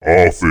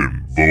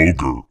Often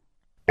vulgar,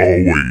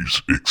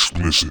 always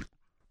explicit,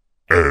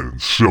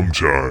 and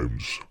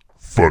sometimes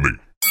funny.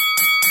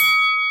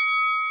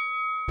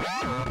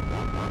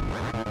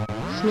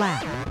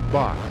 Slap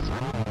Box.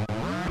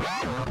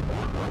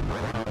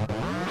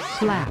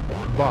 Slap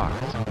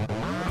Box.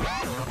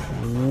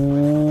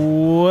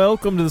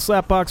 Welcome to the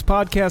Slapbox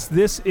Podcast.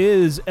 This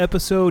is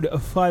episode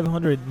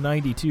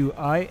 592.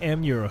 I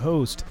am your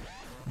host,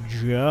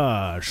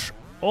 Josh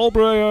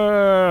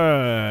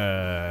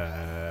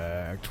Albrecht,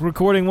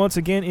 recording once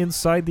again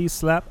inside the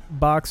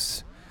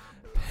Slapbox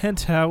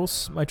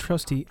penthouse. My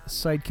trusty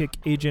sidekick,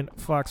 Agent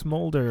Fox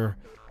Mulder,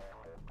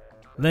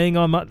 laying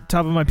on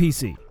top of my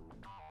PC,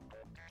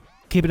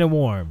 keeping it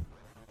warm,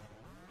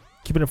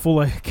 keeping it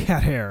full of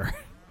cat hair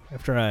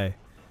after I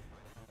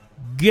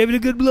gave it a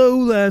good blow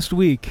last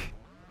week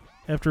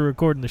after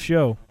recording the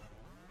show.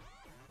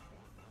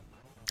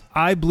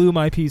 I blew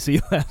my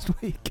PC last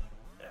week.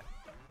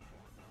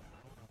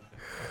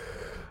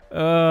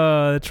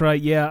 That's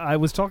right. Yeah, I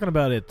was talking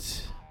about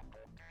it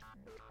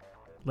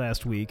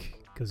last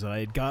week because I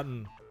had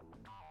gotten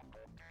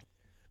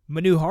my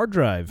new hard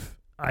drive.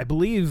 I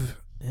believe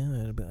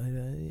I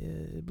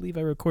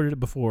recorded it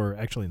before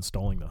actually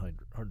installing the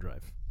hard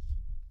drive.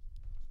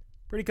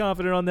 Pretty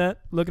confident on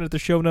that. Looking at the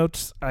show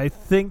notes, I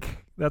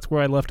think that's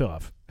where I left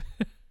off.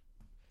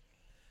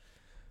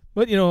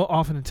 But,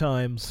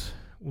 oftentimes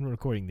when we're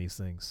recording these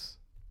things,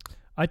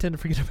 I tend to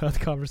forget about the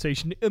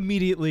conversation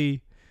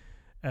immediately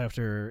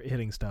after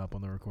hitting stop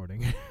on the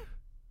recording.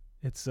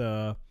 It's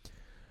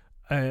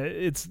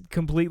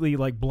completely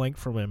like blank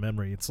from my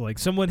memory. It's like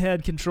someone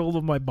had control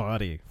of my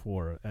body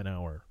for an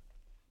hour.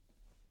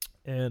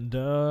 And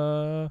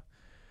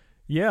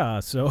yeah,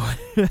 so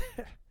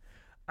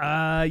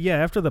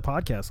after the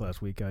podcast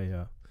last week,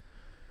 I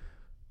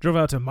drove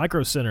out to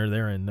Micro Center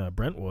there in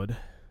Brentwood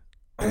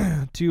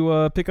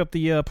to pick up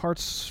the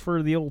parts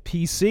for the old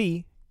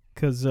PC,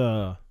 because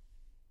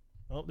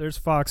there's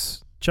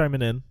Fox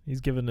chiming in. He's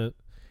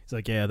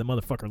like, yeah, the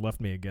motherfucker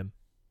left me again.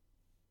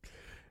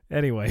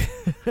 Anyway,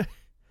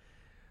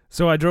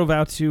 so I drove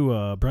out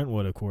to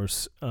Brentwood, of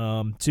course,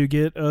 to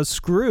get a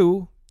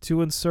screw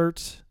to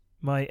insert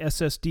my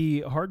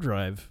SSD hard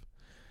drive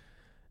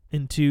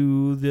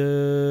into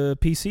the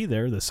PC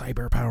there, the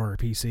CyberPower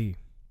PC.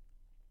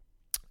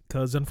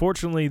 Because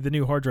unfortunately, the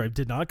new hard drive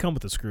did not come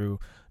with a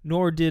screw,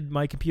 nor did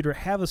my computer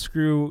have a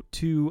screw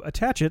to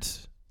attach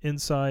it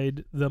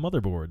inside the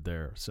motherboard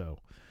there. So,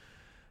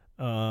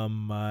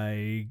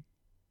 I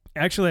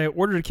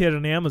ordered a kit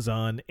on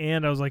Amazon,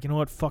 and I was like, you know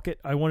what, fuck it.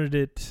 I wanted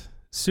it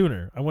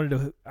sooner. I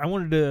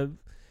wanted to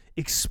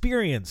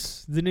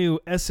experience the new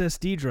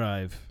SSD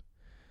drive.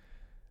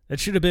 That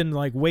should have been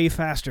like way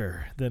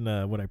faster than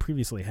what I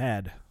previously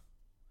had.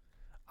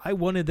 I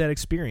wanted that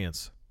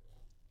experience.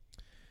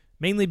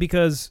 Mainly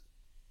because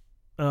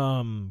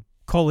Call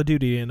of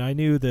Duty, and I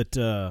knew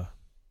that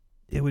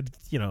it would,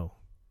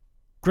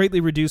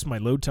 greatly reduce my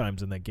load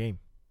times in that game.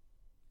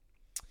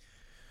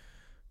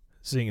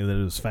 Seeing that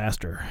it was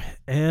faster.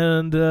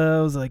 And I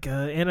was like,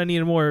 and I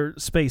needed more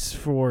space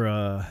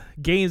for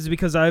games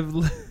because I've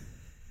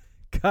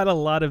got a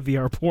lot of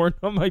VR porn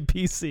on my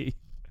PC.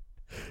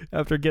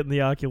 After getting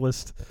the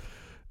Oculus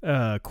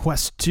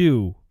Quest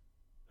 2,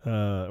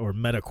 or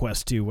Meta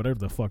Quest 2, whatever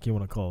the fuck you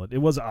want to call it. It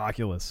was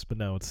Oculus, but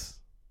now it's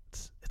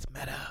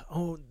Meta.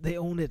 Oh, they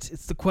own it.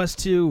 It's the Quest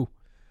 2.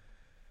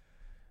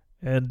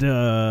 And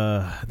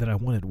that I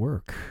wanted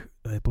work.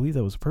 I believe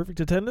that was a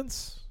perfect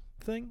attendance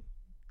thing.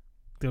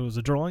 There was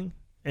a drawing.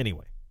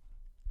 Anyway,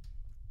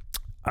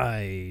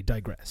 I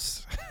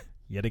digress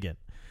yet again.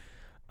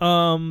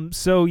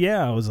 So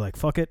yeah, I was like,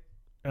 fuck it.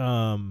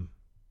 I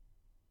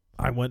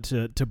went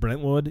to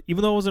Brentwood,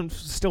 even though I wasn't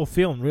still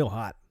feeling real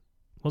hot.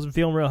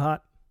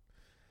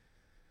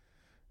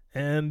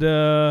 And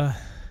I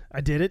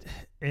did it,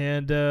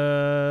 and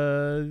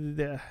I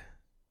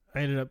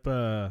ended up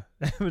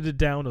having to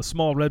down a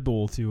small Red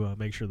Bull to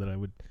make sure that I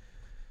would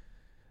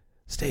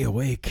stay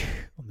awake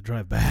on the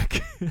drive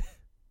back.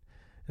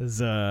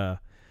 I've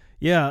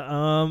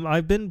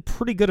been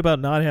pretty good about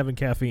not having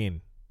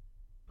caffeine.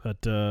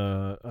 But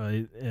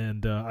I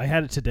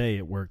had it today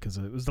at work because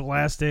it was the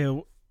last day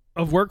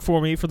of work for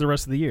me for the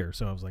rest of the year.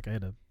 So I was like, I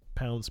had to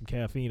pound some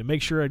caffeine and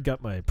make sure I'd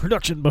got my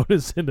production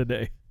bonus in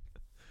today.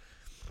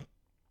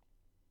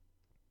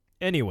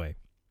 Anyway,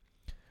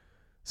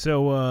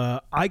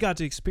 so I got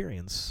to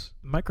experience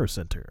Micro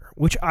Center,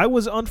 which I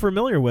was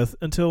unfamiliar with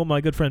until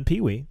my good friend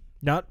Pee-wee,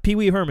 not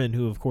Pee-wee Herman,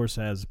 who of course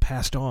has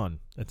passed on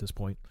at this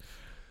point.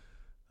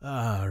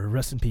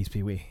 Rest in peace,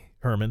 Pee-wee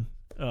Herman.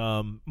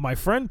 My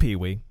friend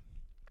Pee-wee,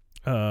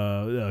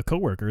 a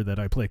coworker that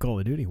I play Call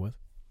of Duty with,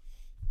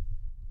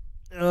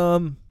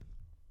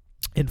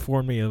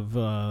 informed me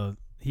of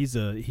he's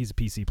a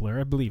PC player.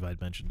 I believe I'd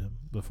mentioned him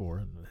before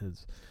in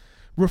his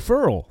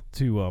referral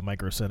to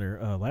Micro Center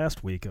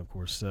last week. Of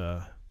course,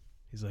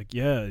 he's like,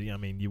 yeah, I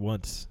mean, you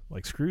want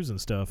like screws and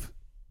stuff.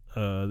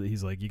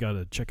 He's like, you got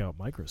to check out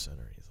Micro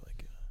Center. He's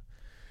like,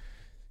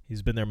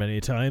 He's been there many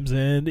times,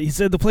 and he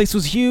said the place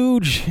was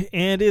huge,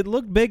 and it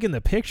looked big in the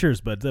pictures,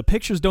 but the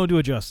pictures don't do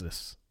it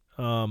justice.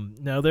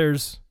 Now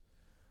there's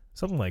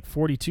something like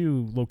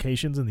 42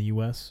 locations in the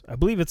U.S. I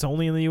believe it's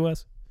only in the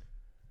U.S.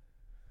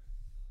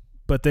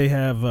 But they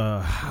have,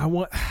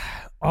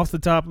 off the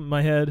top of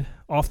my head,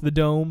 off the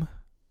dome,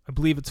 I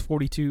believe it's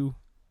 42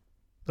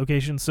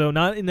 locations. So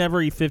not in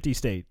every 50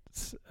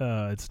 states.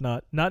 It's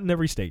not in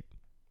every state.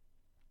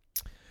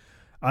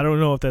 I don't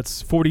know if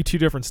that's 42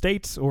 different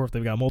states or if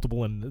they've got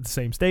multiple in the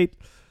same state.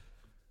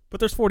 But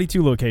there's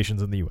 42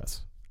 locations in the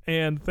U.S.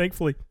 And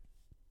thankfully,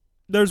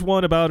 there's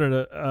one about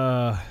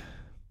a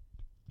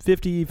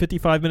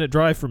 55-minute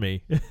drive for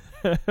me,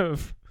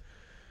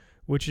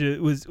 which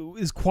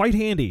is quite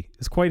handy.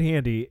 It's quite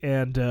handy.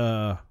 And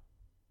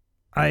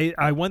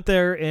I went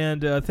there,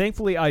 and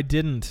thankfully I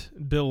didn't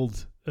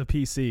build a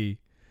PC.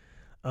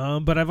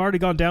 But I've already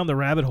gone down the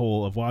rabbit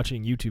hole of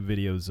watching YouTube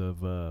videos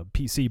of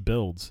PC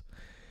builds.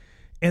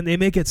 And they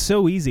make it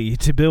so easy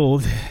to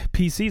build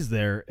PCs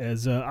there,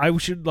 as I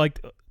should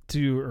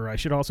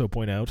also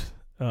point out,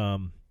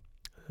 to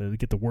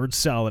get the word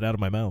salad out of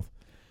my mouth,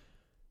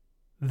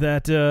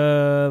 that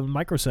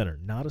Micro Center,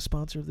 not a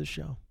sponsor of this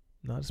show.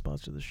 Not a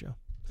sponsor of this show.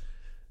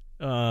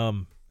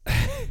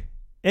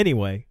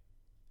 Anyway,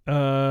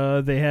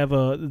 they have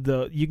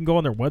you can go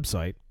on their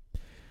website,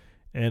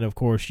 and of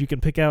course you can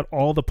pick out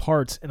all the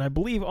parts. And I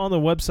believe on the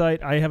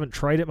website, I haven't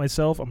tried it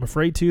myself. I'm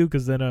afraid to,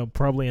 because then I'll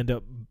probably end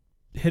up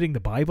hitting the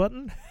buy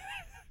button,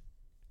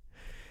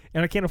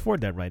 and I can't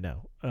afford that right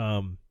now.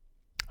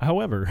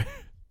 However,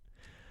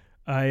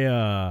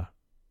 from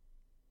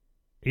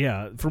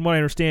what I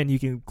understand, you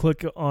can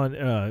click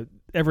on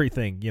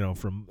everything,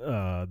 from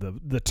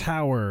the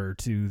tower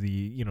to the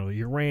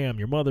your RAM,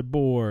 your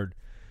motherboard,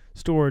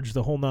 storage,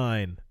 the whole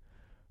nine.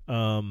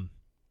 And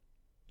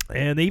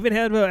they even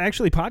have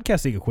actually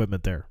podcasting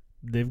equipment there.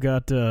 They've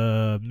got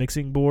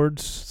mixing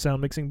boards,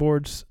 sound mixing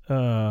boards,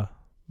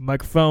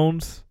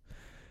 microphones,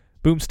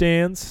 boom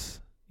stands,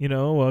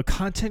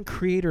 content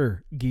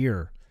creator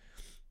gear.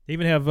 They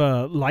even have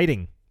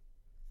lighting.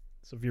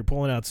 So if you're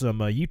pulling out some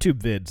YouTube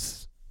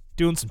vids,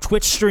 doing some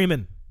Twitch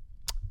streaming,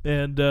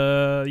 and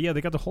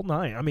they got the whole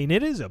nine. I mean,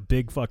 it is a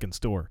big fucking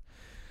store.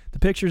 The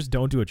pictures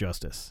don't do it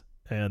justice.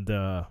 And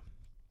I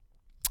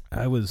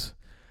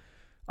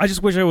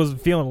just wish I was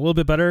feeling a little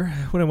bit better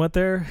when I went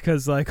there,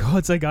 because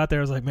once I got there,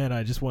 I was like, man,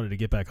 I just wanted to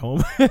get back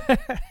home.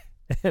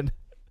 And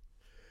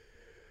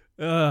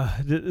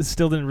it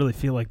still didn't really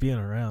feel like being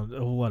around a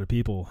whole lot of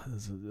people.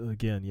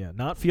 Again,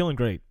 not feeling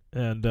great.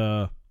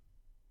 And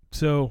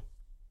so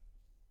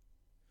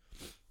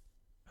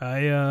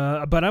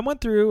but I went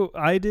through,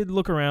 I did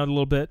look around a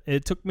little bit.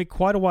 It took me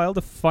quite a while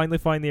to finally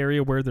find the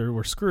area where there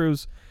were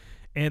screws.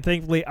 And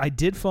thankfully, I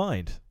did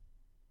find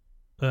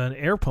an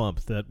air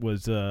pump that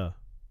was, I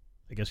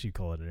guess you'd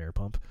call it an air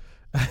pump.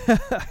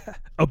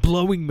 A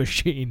blowing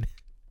machine.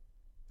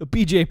 A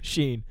BJ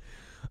machine.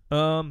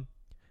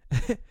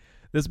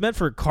 That's meant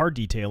for car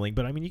detailing,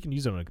 but I mean, you can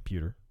use it on a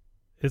computer.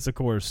 It's, of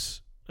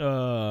course,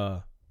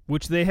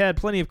 which they had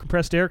plenty of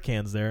compressed air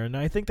cans there, and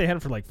I think they had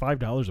them for like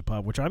 $5 a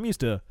pop, which I'm used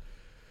to. Of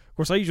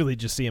course, I usually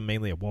just see them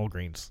mainly at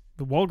Walgreens.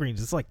 The Walgreens,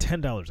 it's like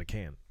 $10 a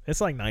can. It's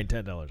like $10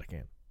 a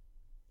can.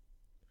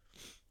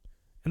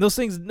 And those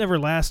things never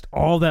last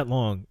all that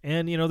long.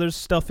 And, there's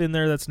stuff in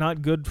there that's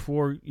not good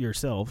for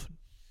yourself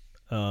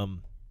to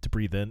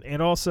breathe in. And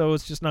also,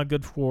 it's just not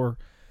good for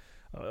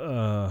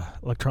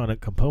electronic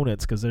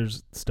components, because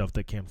there's stuff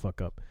that can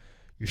fuck up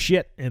your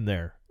shit in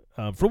there.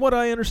 From what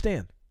I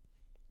understand.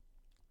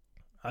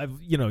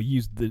 I've,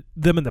 used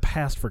them in the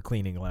past for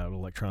cleaning loud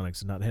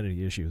electronics and not had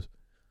any issues.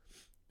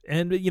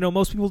 And,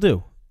 most people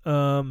do.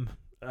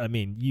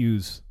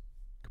 Use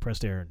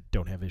compressed air and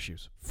don't have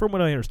issues, from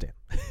what I understand.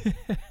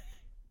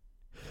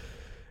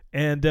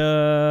 And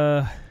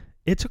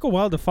it took a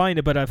while to find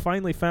it, but I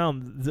finally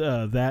found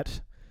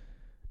that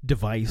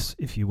device,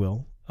 if you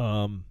will,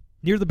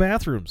 near the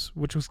bathrooms,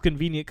 which was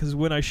convenient, because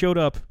when I showed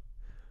up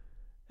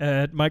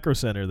at Micro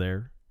Center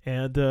there,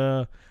 and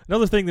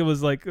another thing that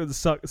was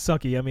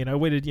sucky, I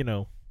waited,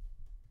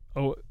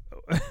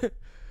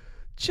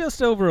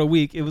 just over a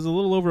week. It was a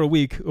little over a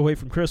week away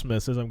from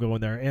Christmas as I'm going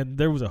there, and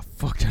there was a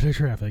fuck ton of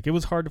traffic. It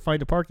was hard to find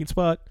a parking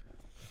spot.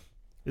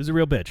 It was a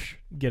real bitch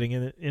getting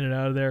in and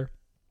out of there.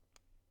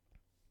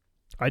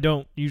 I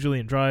don't usually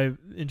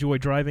enjoy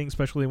driving,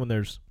 especially when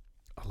there's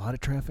a lot of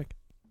traffic.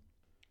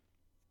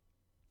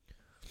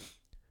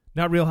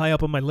 Not real high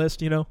up on my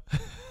list,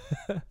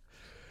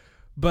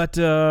 But,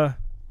 again,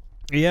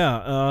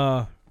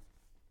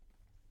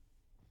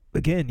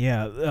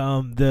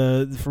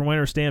 from what I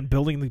understand,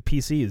 building the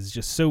PC is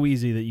just so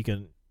easy that you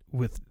can,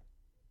 what's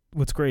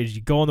great is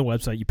you go on the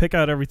website, you pick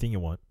out everything you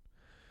want.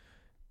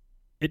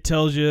 It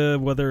tells you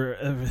whether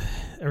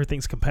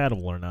everything's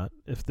compatible or not,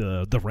 if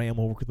the RAM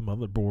will work with the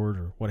motherboard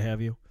or what have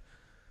you.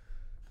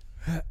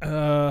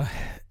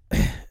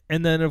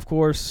 And then, of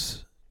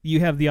course, you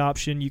have the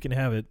option, you can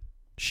have it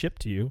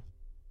shipped to you,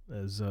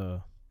 as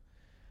my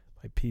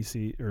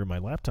PC or my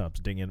laptop's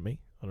dinging at me.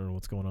 I don't know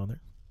what's going on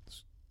there.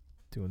 It's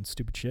doing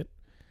stupid shit.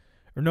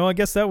 Or no, I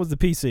guess that was the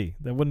PC.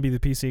 That wouldn't be the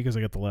PC because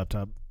I got the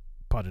laptop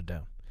potted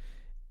down.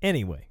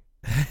 Anyway.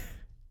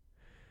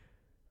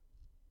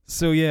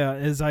 So yeah,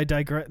 as I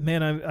digress,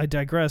 man, I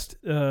digressed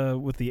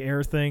with the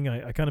air thing.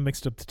 I kind of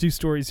mixed up the two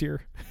stories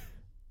here.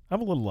 I'm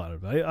a little out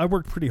of it. I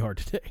worked pretty hard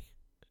today.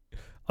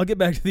 I'll get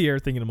back to the air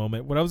thing in a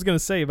moment. What I was gonna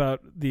say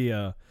about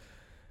the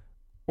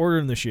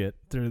ordering the shit,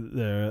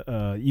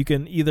 you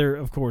can either,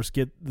 of course,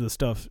 get the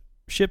stuff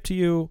shipped to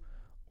you,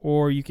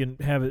 or you can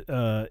have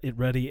it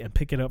ready and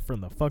pick it up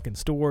from the fucking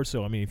store.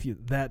 So I mean, if you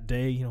that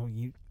day,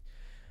 you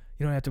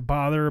don't have to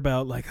bother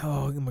about like,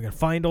 oh, am I gonna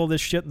find all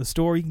this shit in the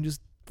store? You can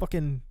just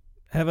fucking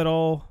have it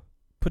all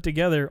put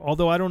together.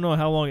 Although I don't know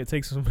how long it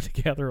takes them to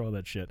gather all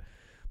that shit.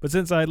 But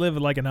since I live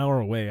like an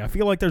hour away, I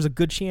feel like there's a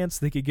good chance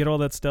they could get all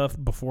that stuff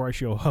before I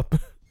show up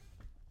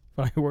if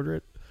I order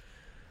it.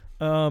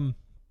 And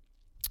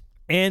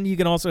you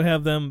can also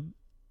have them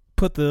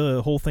put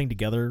the whole thing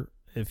together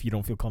if you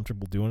don't feel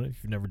comfortable doing it,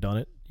 if you've never done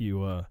it.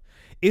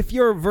 If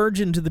you're a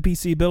virgin to the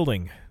PC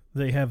building,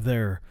 they have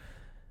their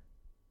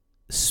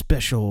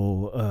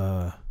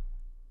special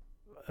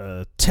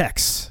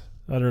techs.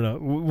 I don't know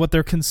what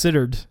they're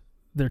considered.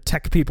 They're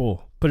tech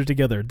people. Put it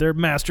together. They're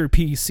master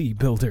PC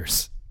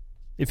builders,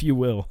 if you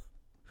will.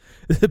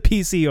 The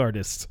PC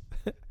artists.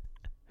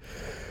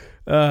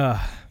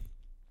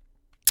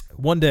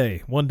 One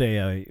day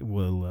I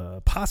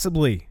will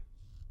possibly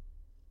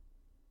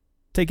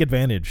take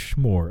advantage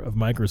more of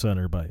Micro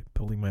Center by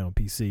building my own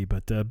PC.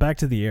 But back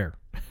to the air.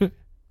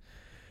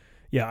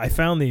 Yeah, I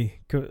found the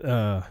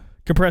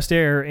compressed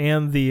air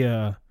and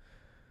the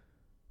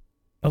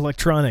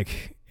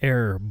electronic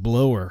air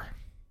blower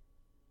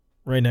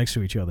right next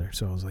to each other.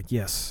 So I was like,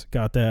 yes,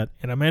 got that.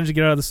 And I managed to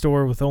get out of the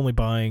store with only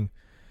buying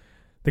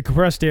the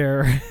compressed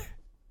air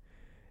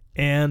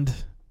and,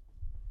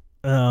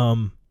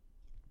 of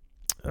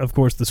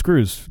course, the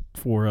screws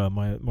for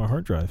my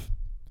hard drive.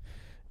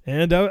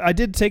 And I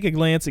did take a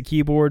glance at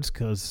keyboards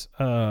because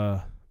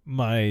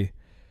my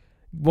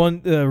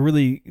one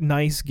really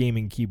nice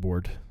gaming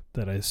keyboard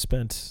that I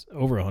spent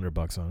over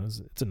 $100 on.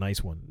 It's a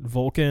nice one.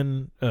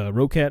 Vulcan,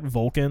 Rocat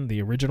Vulcan,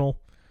 the original.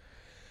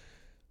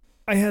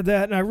 I had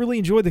that, and I really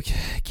enjoyed the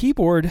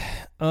keyboard,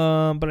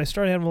 but I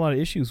started having a lot of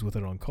issues with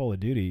it on Call of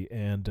Duty,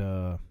 and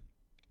the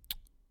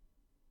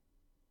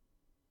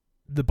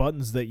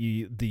buttons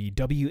the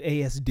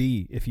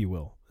WASD, if you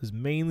will, is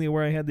mainly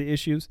where I had the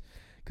issues,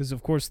 because,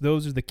 of course,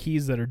 those are the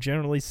keys that are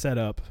generally set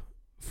up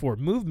for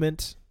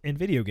movement in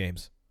video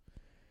games.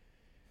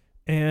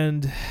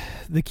 And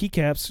the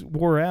keycaps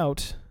wore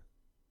out,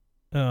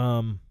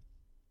 or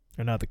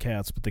not the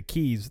cats, but the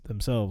keys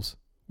themselves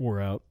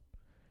wore out.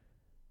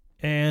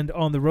 And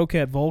on the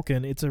Rocat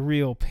Vulcan, it's a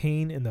real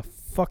pain in the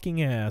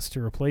fucking ass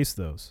to replace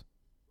those.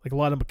 Like a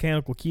lot of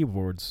mechanical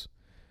keyboards,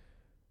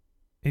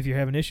 if you're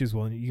having issues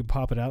with it, you can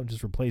pop it out and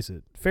just replace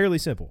it. Fairly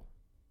simple.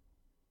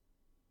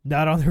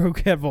 Not on the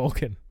Rocat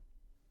Vulcan.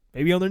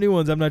 Maybe on their new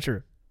ones, I'm not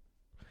sure.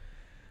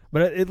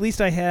 But at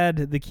least I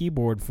had the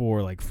keyboard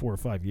for like 4 or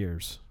 5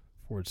 years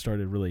before it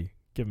started really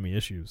giving me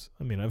issues.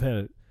 I mean, I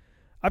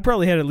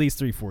probably had at least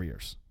 3-4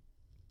 years.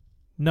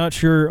 Not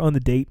sure on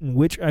the date in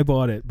which I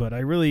bought it, but I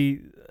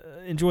really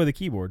enjoy the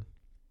keyboard.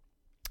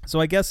 So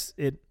I guess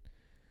I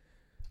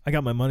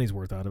got my money's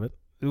worth out of it.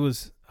 It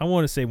was, I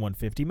want to say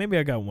 $150. Maybe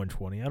I got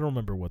 $120. I don't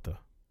remember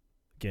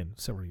again,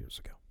 several years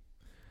ago.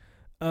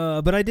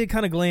 But I did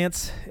kind of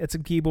glance at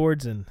some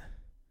keyboards, and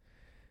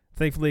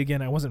thankfully,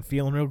 again, I wasn't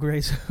feeling real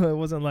great. So it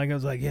wasn't like I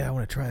was like, yeah, I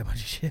want to try a bunch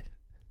of shit.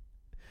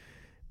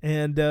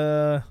 And,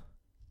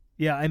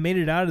 yeah, I made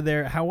it out of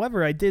there.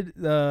 However, I did,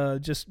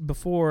 just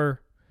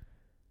before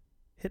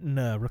hitting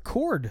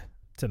record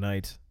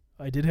tonight,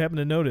 I did happen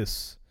to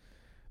notice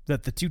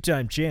that the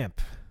two-time champ,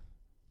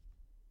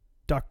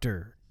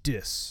 Dr.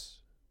 Disrespect,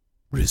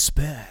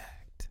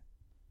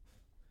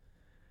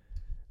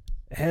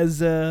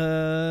 has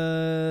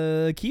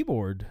a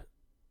keyboard.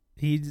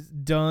 He's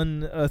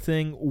done a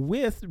thing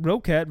with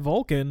Rocat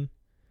Vulcan.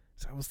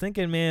 So I was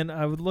thinking, man,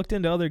 I would looked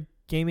into other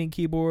gaming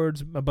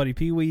keyboards. My buddy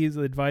Pee-wee's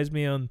advised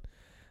me on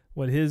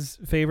what his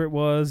favorite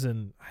was,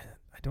 and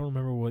I don't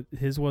remember what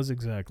his was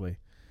exactly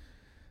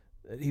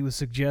that he was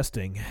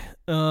suggesting.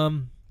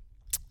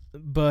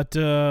 But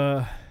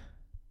I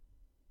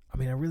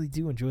mean, I really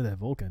do enjoy that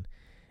Vulcan.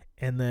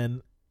 And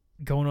then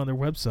going on their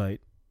website,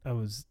 I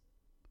was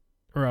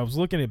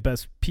looking at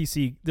best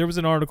PC. There was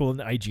an article in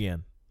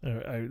IGN.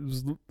 I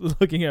was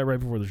looking at it right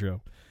before the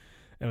show.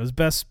 And it was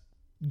best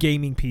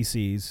gaming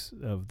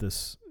PCs of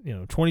this,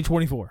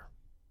 2024.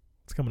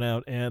 It's coming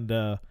out. And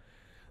the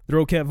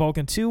Rocat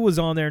Vulcan 2 was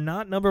on there,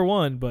 not number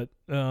 1, but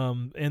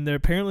and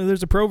apparently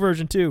there's a pro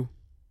version too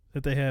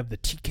that they have, the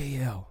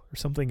TKL or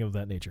something of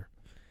that nature.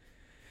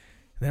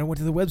 And then I went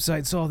to the website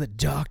and saw that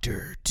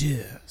Dr.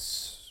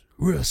 Disrespect,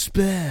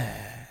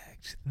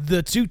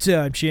 the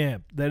two-time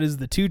champ. That is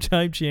the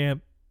two-time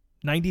champ,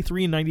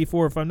 93 and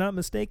 94, if I'm not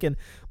mistaken.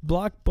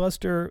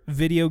 Blockbuster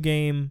video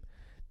game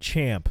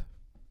champ.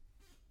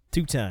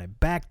 Two-time.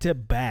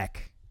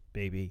 Back-to-back,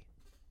 baby.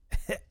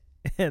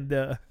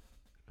 And,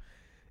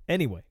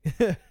 anyway.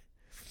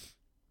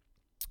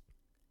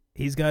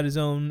 he's got his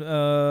own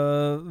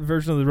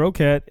version of the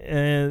Rocat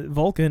and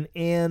Vulcan,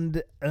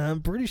 and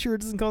I'm pretty sure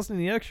it doesn't cost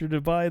any extra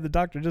to buy the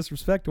Dr.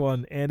 Disrespect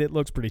one, and it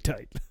looks pretty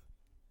tight.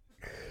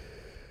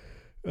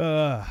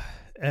 Hold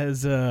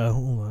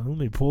on, let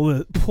me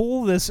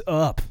pull this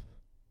up.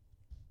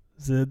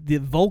 The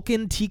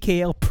Vulcan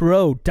TKL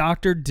Pro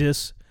Dr.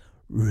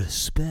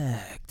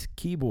 Disrespect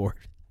keyboard.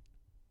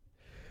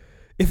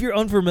 If you're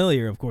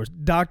unfamiliar, of course,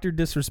 Dr.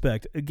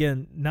 Disrespect,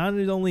 again, not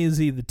only is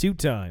he the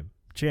two-time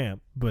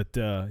champ, but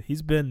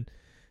he's been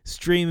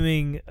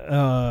streaming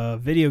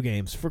video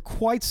games for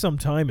quite some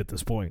time at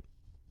this point.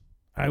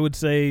 I would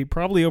say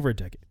probably over a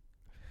decade.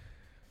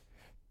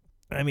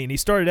 I mean, he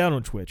started out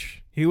on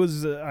Twitch. He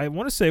was, I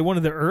want to say, one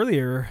of the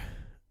earlier,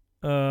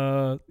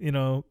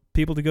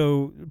 people to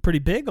go pretty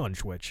big on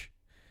Twitch.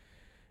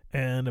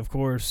 And, of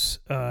course,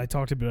 I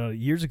talked about it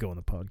years ago on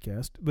the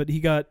podcast, but he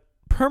got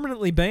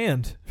permanently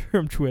banned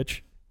from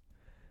Twitch.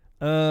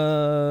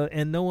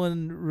 And no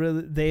one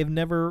really, they've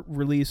never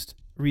released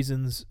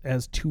reasons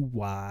as to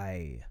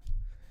why.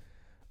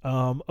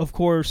 Of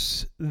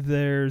course,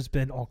 there's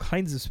been all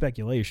kinds of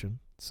speculation.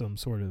 A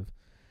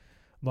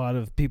lot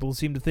of people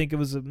seem to think it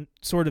was a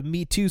sort of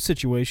Me Too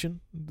situation,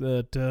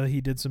 that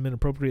he did some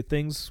inappropriate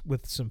things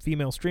with some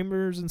female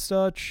streamers and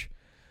such.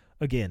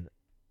 Again,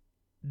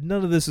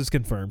 none of this is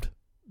confirmed.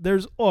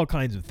 There's all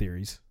kinds of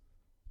theories.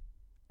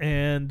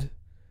 And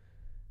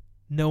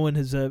no one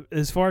has,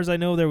 as far as I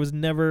know, there was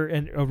never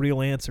a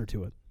real answer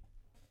to it.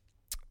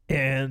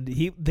 And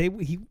the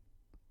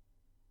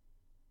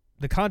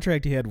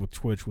contract he had with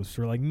Twitch was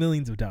for like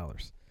millions of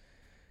dollars.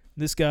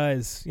 This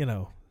guy's,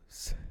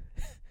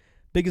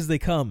 big as they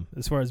come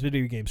as far as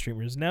video game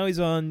streamers. Now he's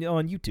on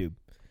YouTube.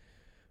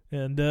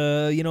 And,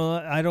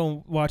 I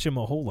don't watch him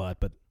a whole lot,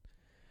 but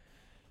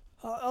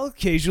I'll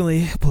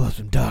occasionally pull up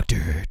some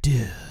Dr.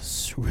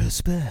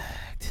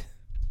 Disrespect.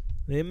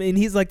 I mean,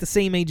 he's like the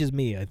same age as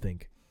me, I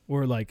think.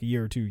 Or like a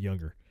year or two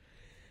younger.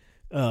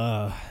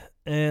 That's,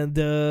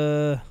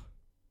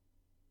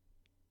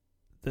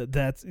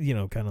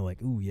 kind of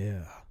like, ooh,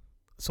 yeah.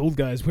 Us old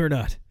guys, we're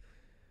not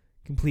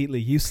completely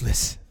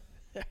useless.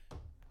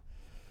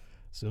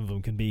 Some of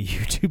them can be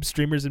YouTube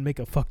streamers and make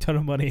a fuck ton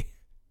of money.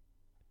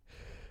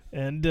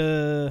 And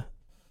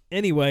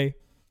anyway,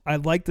 I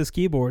like this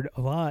keyboard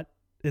a lot.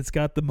 It's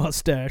got the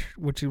mustache,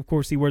 which of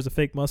course he wears a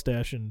fake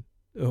mustache and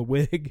a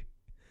wig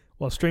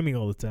while streaming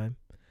all the time.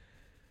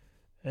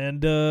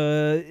 And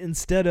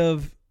instead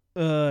of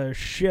enter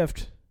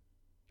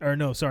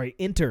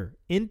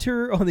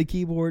on the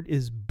keyboard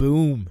is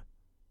boom.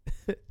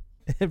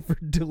 And for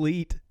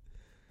delete,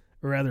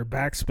 or rather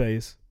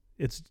backspace,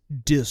 it's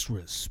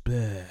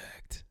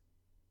disrespect.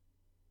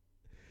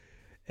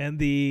 And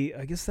the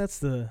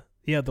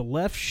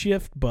left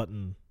shift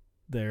button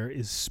there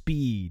is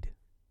speed.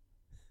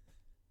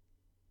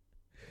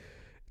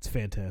 It's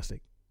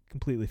fantastic.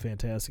 Completely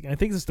fantastic. And I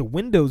think it's the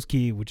Windows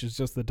key, which is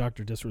just the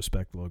Dr.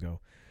 Disrespect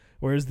logo.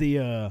 Whereas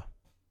the,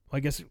 I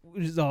guess it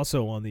is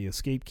also on the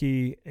escape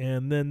key.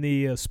 And then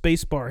the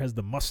space bar has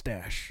the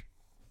mustache.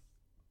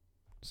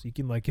 So you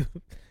can like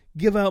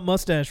give out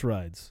mustache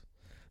rides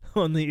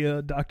on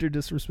the Dr.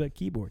 Disrespect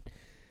keyboard.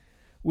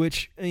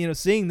 Which,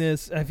 seeing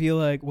this, I feel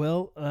like,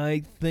 well,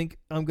 I think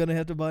I'm going to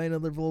have to buy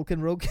another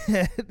Vulcan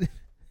Rocat.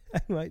 I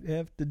might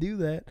have to do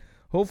that.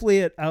 Hopefully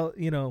it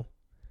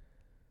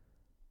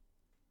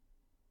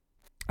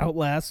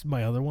outlasts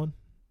my other one.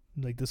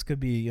 Like, this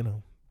could be,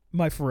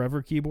 my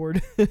forever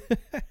keyboard.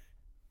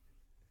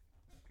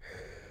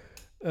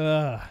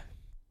 Other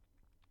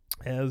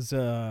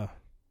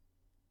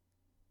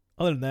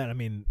than that, I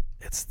mean,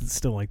 it's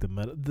still like the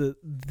metal.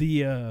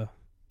 The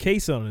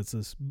case on it's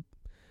this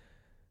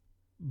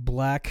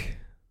black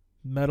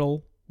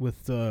metal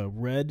with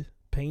red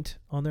paint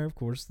on there. Of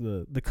course,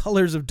 the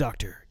colors of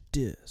Dr.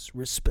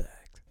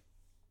 Disrespect.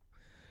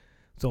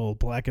 It's all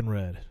black and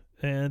red,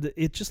 and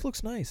it just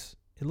looks nice.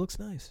 It looks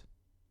nice,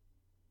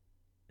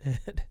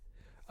 and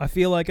I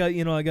feel like I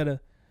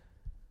gotta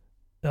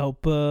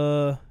help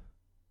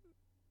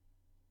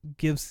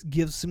give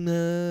some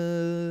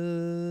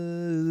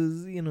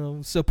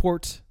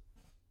support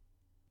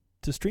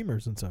to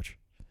streamers and such.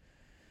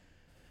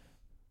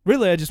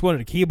 Really, I just wanted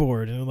a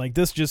keyboard, and like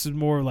this just is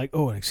more like,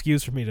 an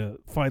excuse for me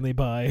to finally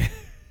buy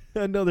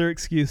another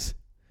excuse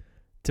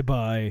to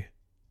buy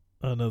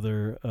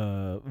another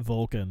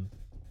Vulcan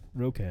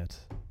Rocat.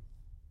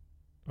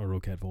 Or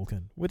Rocat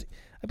Vulcan. What?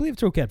 I believe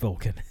it's Rocat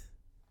Vulcan.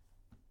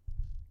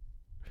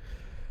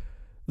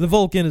 The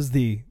Vulcan is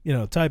the,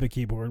 type of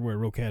keyboard, where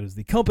Rocat is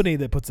the company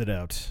that puts it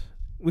out,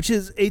 which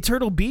is a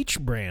Turtle Beach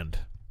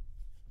brand.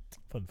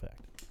 Fun fact.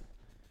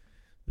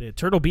 The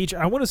Turtle Beach,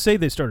 I want to say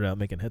they started out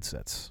making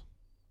headsets.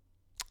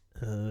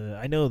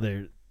 I know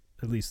they're,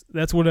 at least,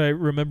 that's what I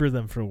remember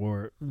them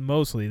for,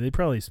 mostly.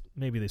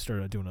 Maybe they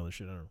started out doing other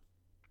shit, I don't know.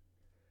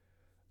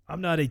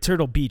 I'm not a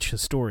Turtle Beach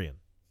historian.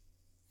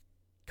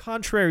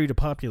 Contrary to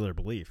popular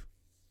belief.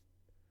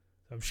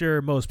 I'm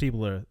sure most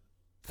people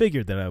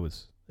figured that I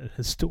was a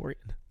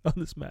historian on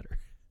this matter.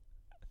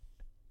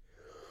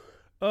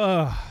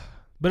 But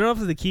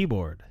enough of the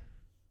keyboard.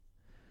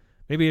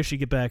 Maybe I should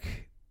get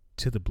back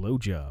to the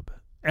blowjob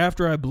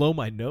after I blow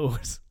my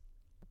nose,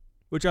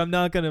 which I'm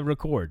not going to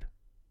record.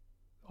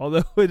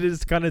 Although it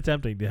is kind of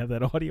tempting to have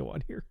that audio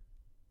on here.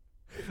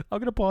 I'm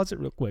going to pause it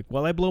real quick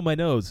while I blow my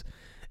nose,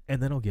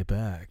 and then I'll get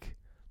back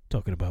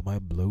talking about my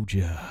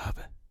blowjob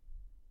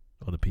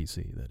on the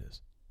PC, that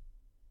is.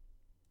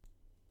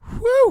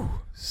 Whew!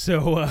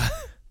 So,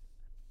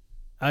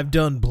 I've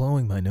done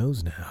blowing my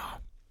nose now.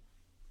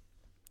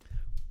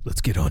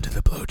 Let's get on to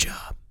the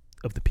blowjob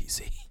of the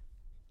PC.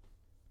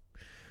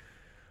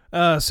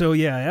 So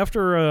yeah,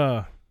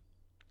 after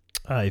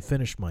I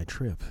finished my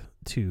trip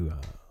to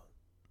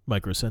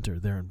Micro Center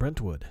there in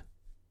Brentwood,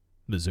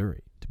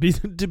 Missouri,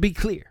 to be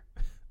clear.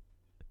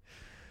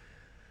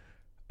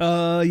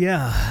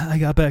 Yeah, I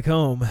got back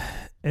home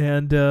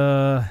and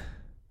I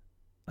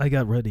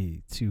got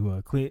ready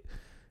to clean.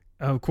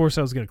 Of course,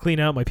 I was going to clean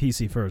out my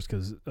PC first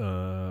because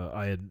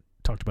I had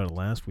talked about it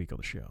last week on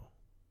the show.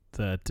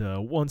 That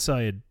once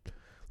I had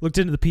looked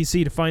into the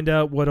PC to find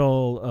out what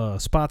all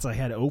spots I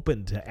had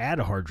open to add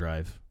a hard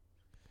drive,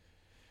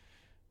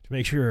 to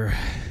make sure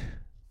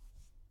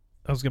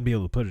I was going to be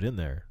able to put it in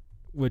there,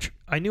 which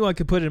I knew I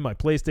could put it in my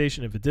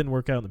PlayStation if it didn't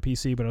work out in the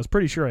PC, but I was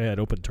pretty sure I had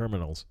open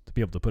terminals to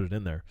be able to put it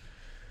in there,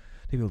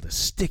 to be able to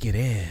stick it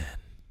in.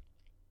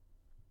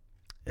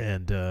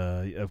 And,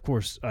 of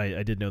course,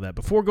 I did know that.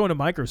 Before going to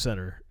Micro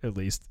Center, at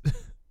least.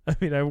 I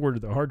mean, I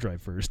ordered the hard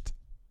drive first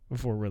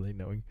before really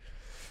knowing.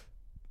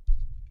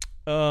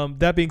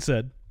 That being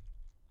said,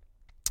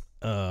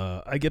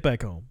 I get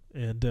back home,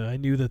 and I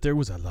knew that there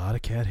was a lot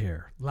of cat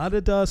hair. A lot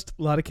of dust,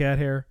 a lot of cat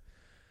hair.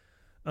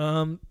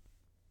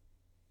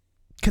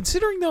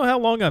 Considering, though, how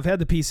long I've had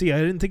the PC, I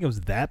didn't think it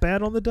was that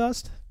bad on the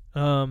dust.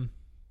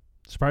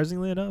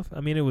 Surprisingly enough. I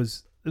mean, it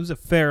was a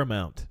fair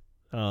amount.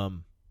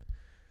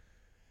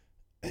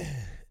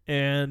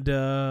 And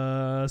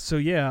so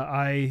yeah,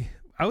 I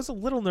was a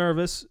little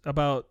nervous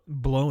about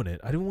blowing it.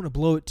 I didn't want to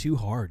blow it too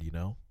hard, you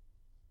know.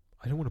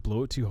 I didn't want to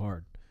blow it too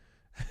hard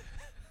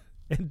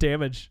and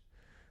damage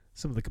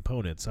some of the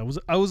components. I was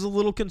a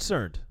little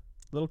concerned,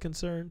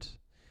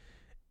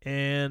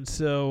 and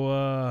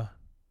so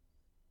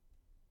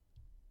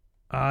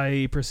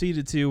I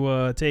proceeded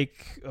to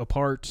take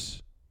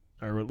apart,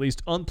 or at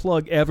least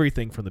unplug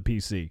everything from the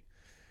PC.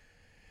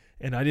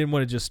 And I didn't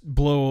want to just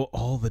blow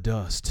all the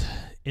dust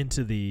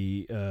into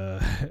the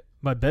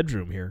my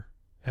bedroom here,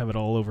 have it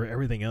all over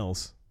everything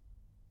else.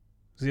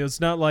 See, it's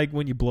not like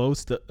when you blow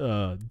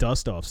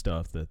dust off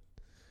stuff that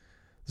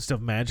the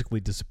stuff magically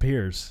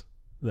disappears,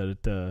 that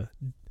it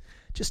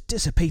just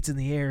dissipates in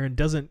the air and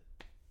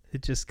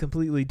it just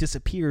completely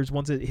disappears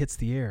once it hits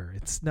the air.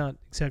 It's not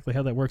exactly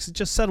how that works. It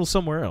just settles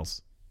somewhere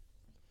else.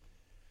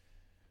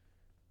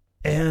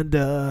 And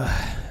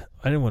I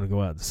didn't want to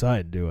go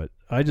outside and do it.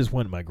 I just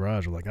went in my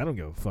garage. I'm like, I don't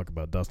give a fuck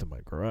about dust in my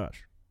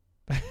garage.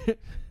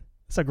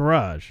 It's a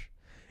garage.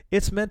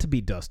 It's meant to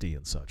be dusty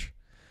and such.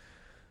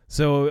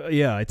 So,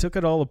 yeah, I took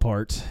it all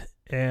apart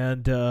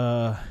and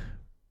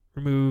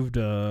removed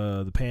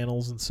the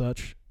panels and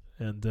such,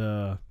 and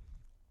took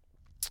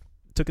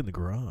it in the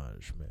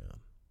garage, man.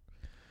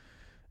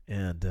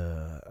 And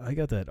I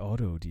got that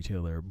auto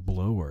detailer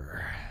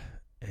blower,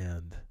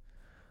 and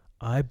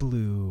I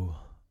blew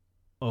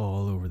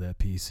all over that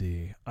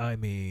PC. I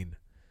mean,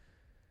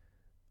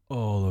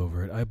 all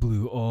over it. I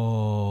blew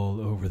all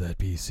over that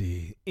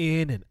PC.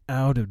 In and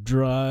out of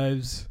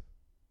drives.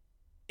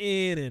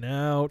 In and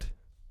out.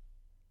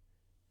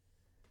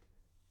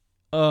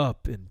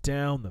 Up and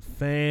down the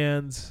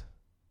fans.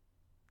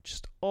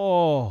 Just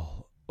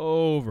all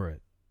over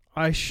it.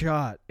 I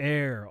shot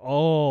air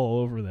all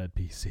over that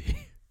PC.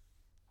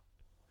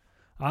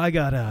 I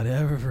got out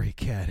every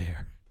cat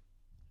hair.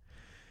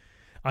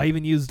 I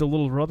even used a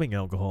little rubbing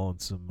alcohol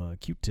and some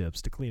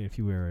Q-tips to clean a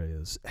few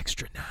areas.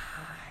 Extra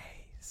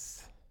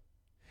nice.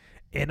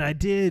 And I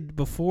did,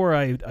 before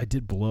I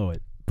did blow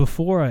it,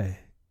 before I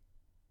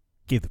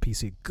gave the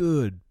PC a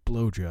good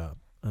blowjob.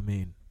 I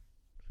mean,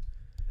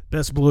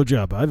 best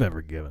blowjob I've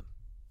ever given.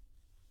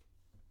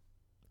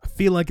 I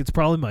feel like it's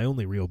probably my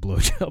only real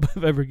blowjob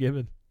I've ever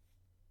given.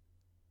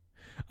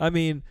 I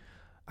mean,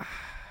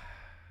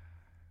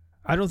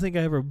 I don't think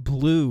I ever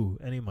blew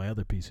any of my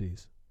other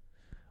PCs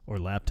or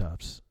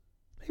laptops.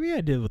 Maybe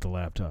I did with the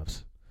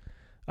laptops.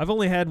 I've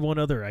only had one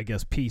other, I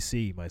guess,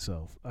 PC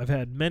myself. I've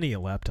had many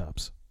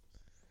laptops.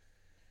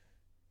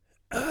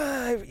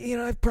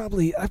 I've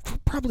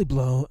probably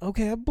blown.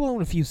 Okay, I've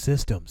blown a few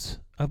systems.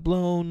 I've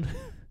blown,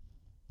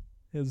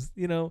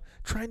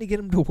 trying to get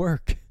them to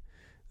work,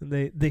 and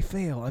they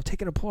fail. I've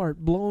taken apart,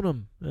 blown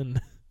them,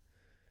 and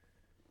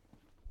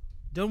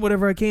done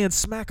whatever I can,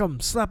 smack them,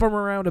 slap them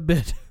around a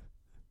bit,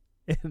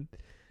 and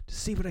to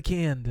see what I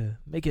can to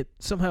make it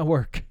somehow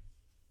work.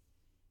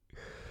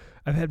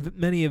 I've had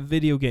many of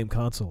video game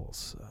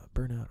consoles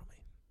burn out on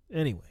me.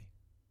 Anyway,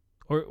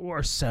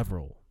 or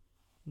several.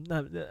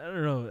 I don't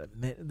know.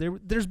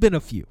 There's been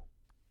a few,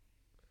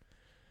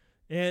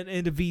 and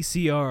a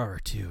VCR or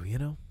two, you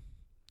know.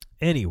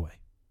 Anyway,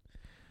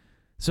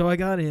 so I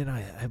got in.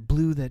 I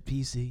blew that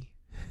PC,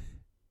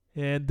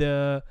 and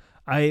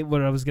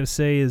what I was gonna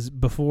say is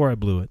before I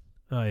blew it,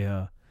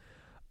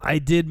 I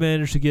did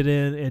manage to get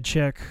in and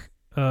check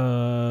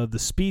the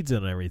speeds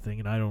and everything,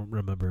 and I don't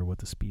remember what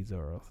the speeds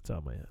are off the top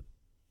of my head.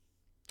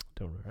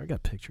 Don't remember. I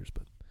got pictures,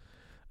 but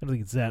I don't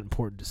think it's that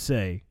important to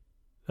say.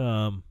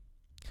 But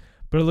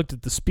I looked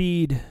at the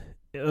speed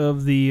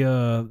of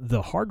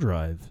the hard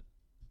drive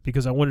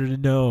because I wanted to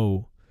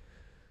know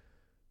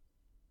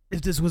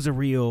if this was a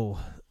real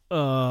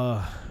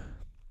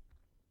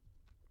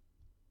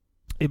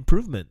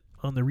improvement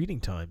on the reading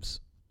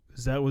times.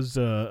 Because that was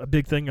a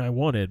big thing I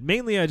wanted.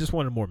 Mainly, I just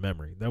wanted more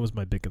memory. That was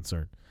my big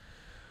concern.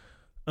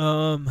 But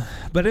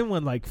I didn't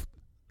want like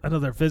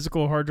another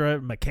physical hard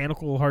drive,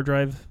 mechanical hard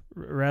drive,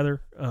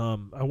 rather.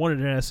 I wanted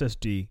an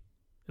SSD,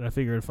 and I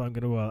figured if I'm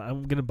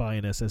gonna buy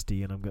an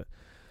SSD, and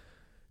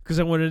because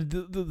I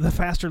wanted the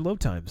faster load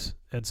times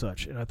and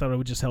such, and I thought it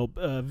would just help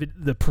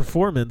the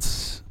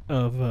performance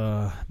of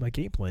my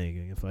game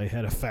playing if I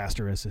had a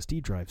faster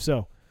SSD drive.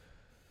 So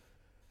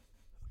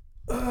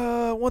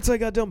once I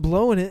got done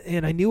blowing it,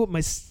 and I knew what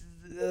my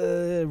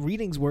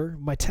readings were,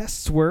 my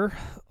tests were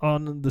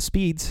on the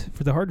speeds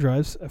for the hard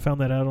drives, I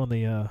found that out on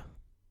the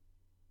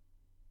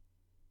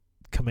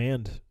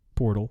command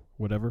portal,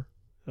 whatever.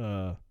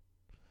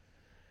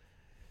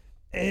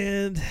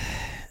 And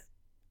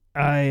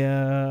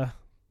I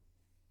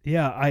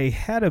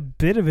had a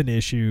bit of an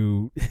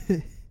issue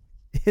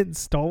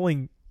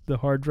installing the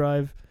hard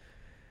drive.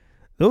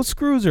 Those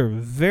screws are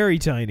very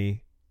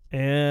tiny,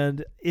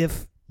 and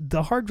if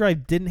the hard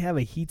drive didn't have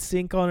a heat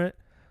sink on it,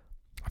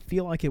 I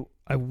feel like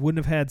I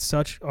wouldn't have had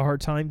such a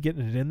hard time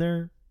getting it in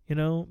there,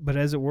 but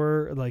as it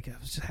were, like, I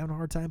was just having a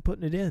hard time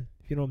putting it in,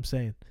 if you know what I'm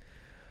saying.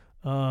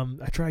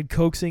 I tried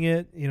coaxing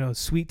it,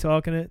 sweet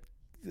talking it,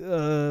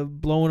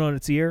 blowing on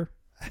its ear,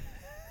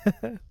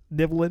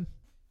 nibbling.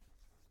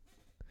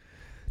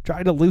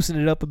 Tried to loosen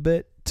it up a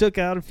bit. Took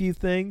out a few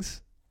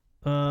things.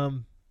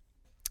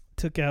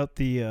 Took out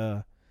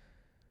the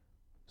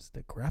was it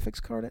the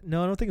graphics card?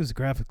 No, I don't think it was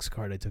the graphics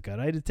card I took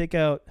out. I had to take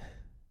out,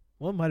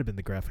 well, it might have been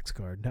the graphics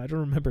card. I don't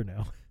remember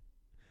now.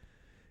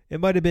 It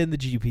might have been the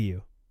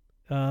GPU.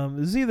 It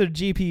was either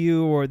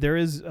GPU or there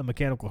is a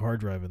mechanical hard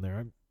drive in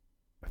there.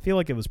 I feel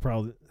like it was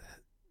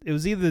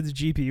either the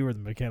GPU or the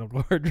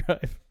mechanical hard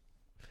drive.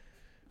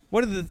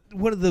 One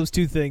of those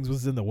two things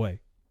was in the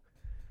way.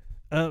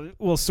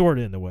 Well, sort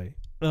of in the way.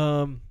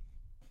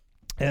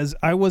 As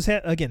I was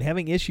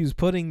having issues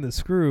putting the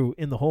screw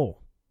in the hole.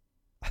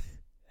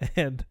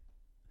 And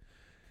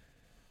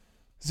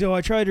so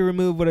I tried to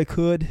remove what I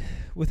could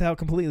without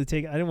completely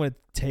taking. I didn't want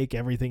to take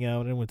everything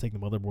out. I didn't want to take the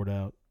motherboard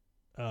out.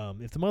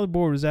 If the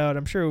motherboard was out,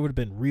 I'm sure it would have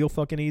been real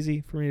fucking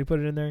easy for me to put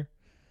it in there.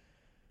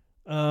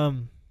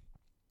 The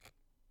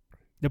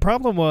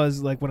problem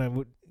was, like, when I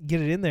would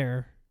get it in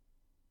there,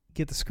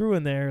 get the screw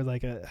in there,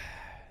 like, it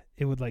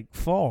would, like,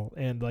 fall,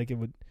 and, like, it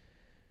would.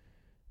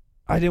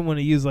 I didn't want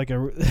to use, like,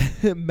 a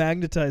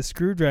magnetized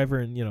screwdriver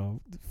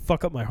and,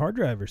 fuck up my hard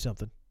drive or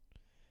something.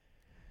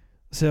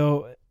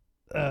 So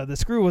the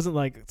screw wasn't,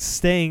 like,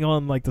 staying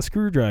on, like, the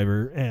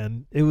screwdriver,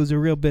 and it was a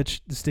real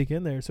bitch to stick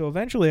in there. So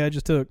eventually I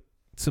just took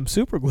some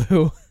super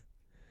glue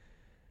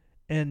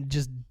and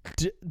just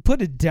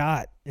put a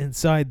dot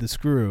inside the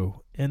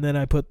screw, and then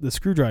I put the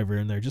screwdriver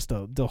in there just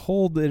to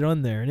hold it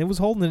on there, and it was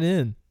holding it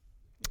in,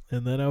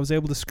 and then I was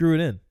able to screw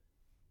it in.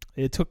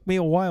 It took me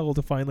a while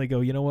to finally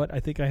go, you know what, I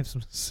think I have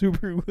some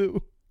super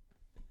glue.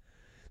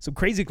 Some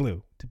crazy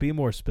glue, to be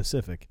more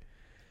specific.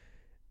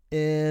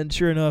 And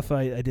sure enough,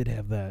 I did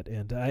have that,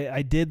 and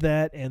I did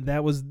that, and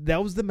that was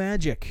the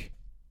magic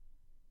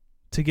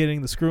to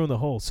getting the screw in the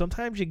hole.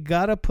 Sometimes you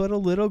gotta put a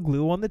little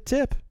glue on the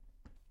tip.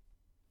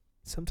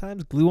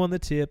 Sometimes glue on the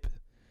tip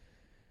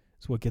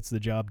is what gets the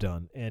job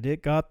done, and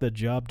it got the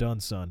job done,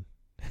 son.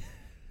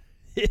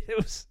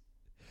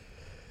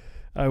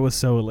 I was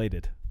so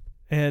elated.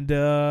 And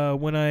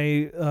when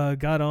I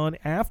got on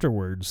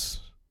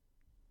afterwards,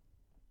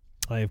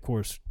 I, of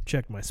course,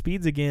 checked my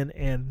speeds again,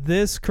 and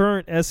this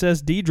current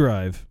SSD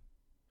drive,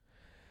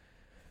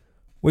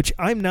 which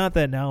I'm not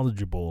that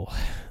knowledgeable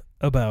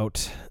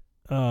about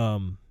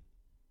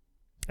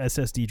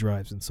SSD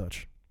drives and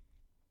such,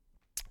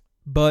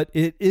 but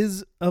it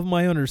is of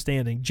my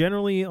understanding,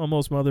 generally on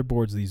most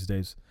motherboards these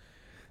days,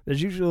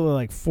 there's usually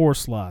like 4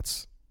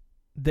 slots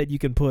that you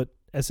can put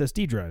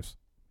SSD drives.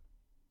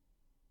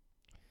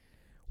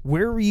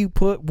 Where you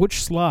put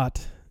which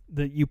slot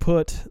that you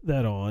put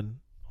that on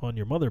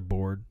your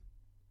motherboard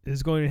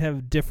is going to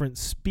have different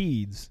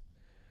speeds.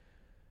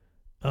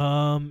 But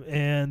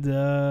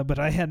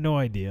I had no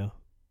idea,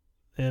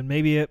 and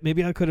maybe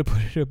I could have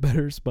put it in a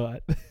better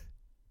spot.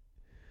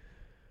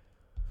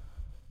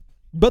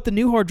 But the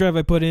new hard drive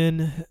I put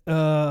in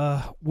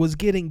was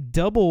getting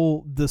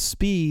double the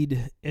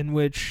speed in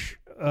which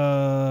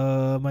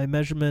my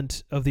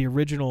measurement of the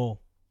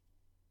original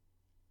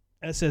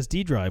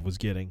SSD drive was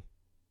getting.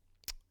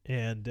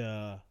 And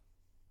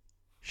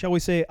shall we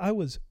say, I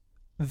was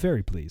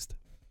very pleased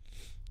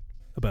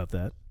about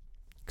that.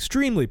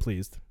 Extremely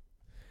pleased.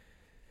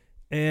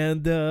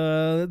 And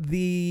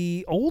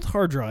the old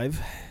hard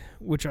drive,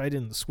 which I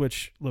didn't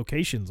switch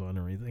locations on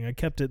or anything, I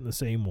kept it in the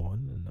same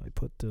one, and I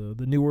put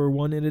the newer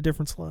one in a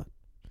different slot.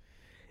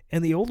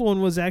 And the old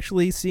one was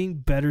actually seeing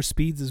better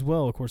speeds as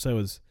well. Of course,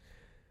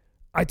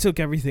 I took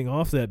everything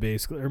off that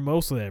basically, or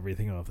mostly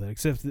everything off that,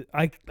 except that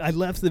I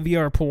left the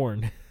VR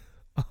porn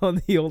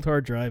on the old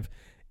hard drive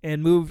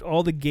and moved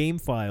all the game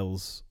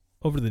files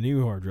over to the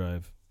new hard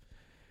drive.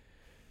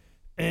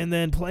 And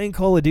then playing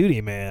Call of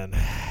Duty, man.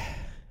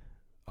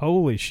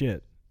 Holy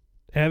shit.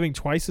 Having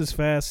twice as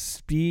fast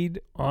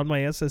speed on my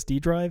SSD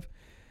drive,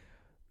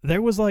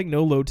 there was like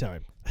no load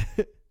time.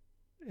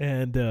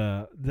 And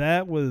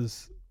that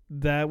was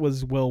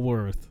well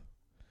worth.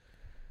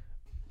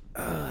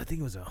 I think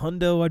it was a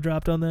hundo I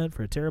dropped on that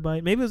for a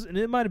terabyte. Maybe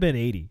it might have been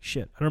 80.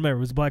 Shit, I don't remember.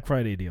 It was a Black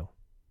Friday deal.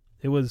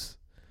 There was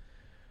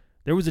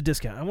a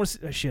discount. I want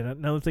to shit.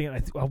 Another thing,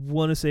 I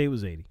want to say it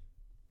was 80.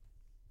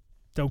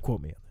 Don't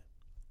quote me on that.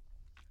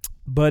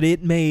 But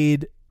it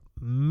made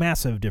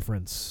massive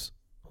difference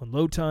on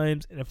load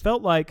times, and it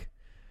felt like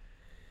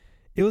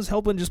it was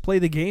helping just play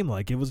the game.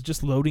 Like it was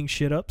just loading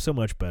shit up so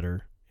much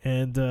better,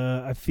 and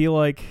I feel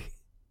like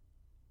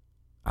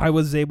I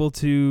was able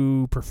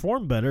to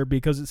perform better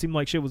because it seemed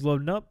like shit was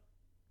loading up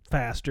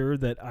faster,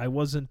 that I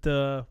wasn't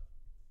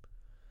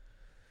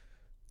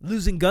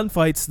losing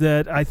gunfights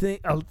that I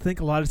think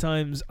a lot of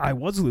times I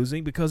was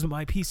losing because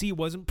my PC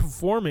wasn't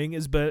performing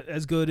as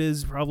good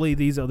as probably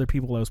these other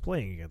people I was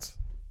playing against.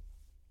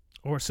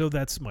 Or so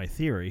that's my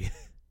theory.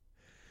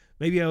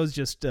 Maybe I was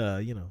just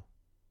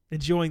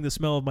enjoying the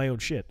smell of my own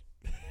shit,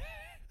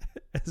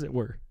 as it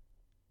were.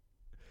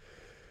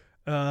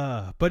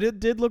 But it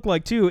did look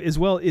like too, as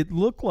well. It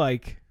looked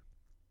like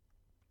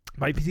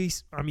my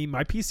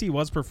PC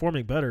was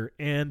performing better,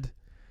 and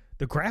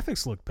the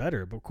graphics looked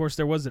better. But of course,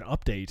 there was an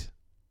update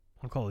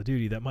on Call of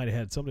Duty that might have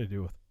had something to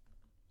do with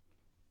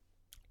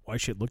why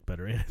shit looked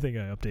better. And I think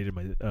I updated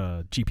my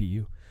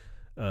GPU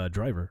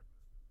driver,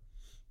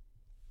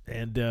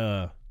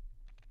 and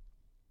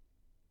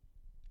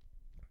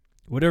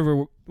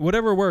whatever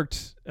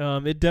worked.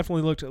 It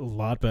definitely looked a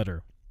lot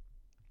better.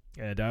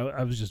 And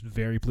I was just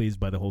very pleased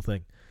by the whole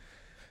thing.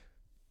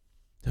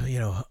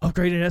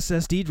 Upgraded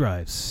SSD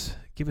drives.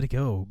 Give it a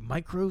go.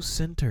 Micro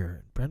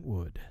Center,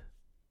 Brentwood.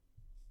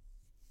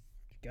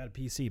 Got a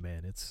PC,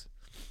 man. It's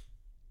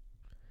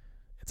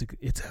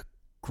a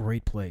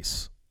great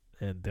place.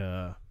 And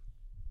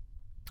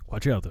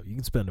watch out, though. You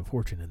can spend a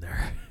fortune in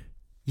there.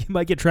 You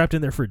might get trapped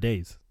in there for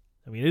days.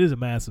 I mean, it is a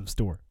massive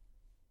store.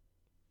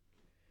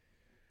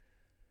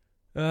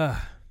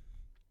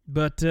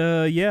 But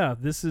yeah,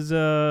 this is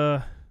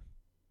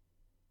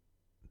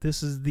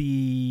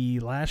the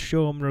last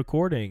show I'm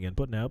recording and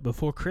putting out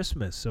before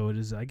Christmas. So it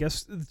is, I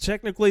guess,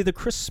 technically the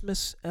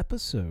Christmas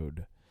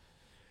episode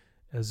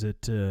as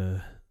it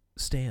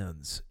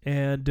stands.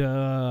 And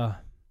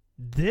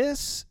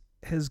this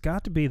has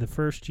got to be the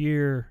first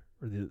year,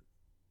 I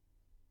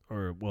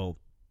don't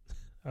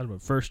know,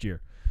 first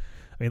year.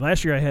 I mean,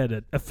 last year I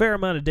had a fair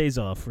amount of days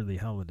off for the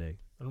holiday.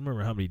 I don't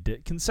remember how many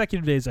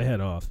consecutive days I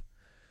had off.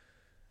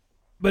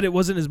 But it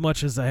wasn't as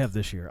much as I have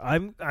this year.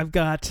 I've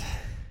got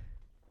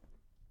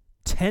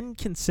 10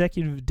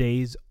 consecutive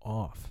days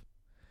off.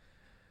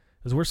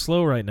 Because we're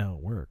slow right now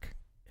at work.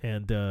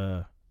 And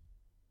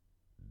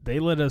they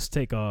let us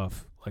take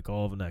off like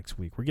all of next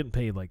week. We're getting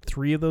paid like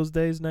 3 of those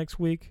days next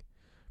week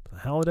for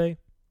the holiday.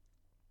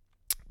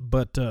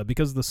 But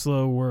because of the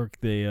slow work,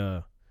 they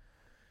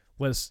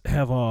let us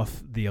have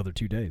off the other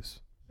 2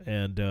 days.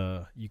 And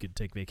you could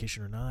take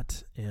vacation or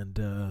not. And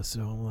so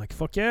I'm like,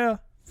 fuck yeah,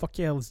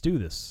 let's do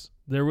this.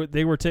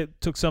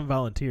 Took some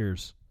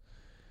volunteers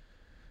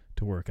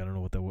to work. I don't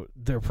know what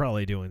they're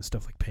probably doing,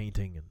 stuff like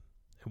painting and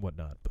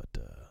whatnot. But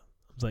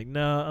I was like,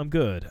 nah, I'm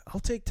good. I'll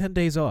take 10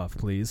 days off,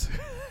 please.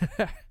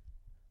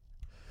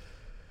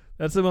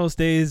 That's the most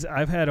days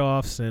I've had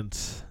off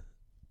since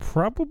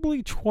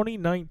probably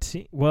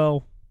 2019.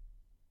 Well,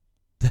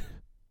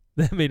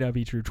 that may not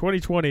be true.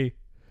 2020.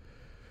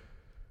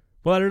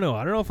 Well, I don't know.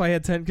 I don't know if I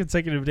had 10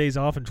 consecutive days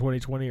off in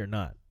 2020 or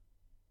not.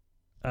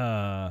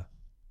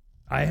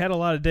 I had a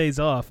lot of days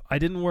off. I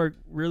didn't work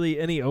really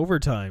any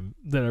overtime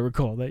that I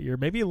recall that year.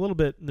 Maybe a little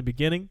bit in the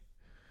beginning.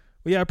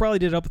 Well, yeah, I probably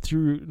did up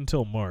through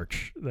until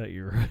March that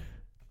year.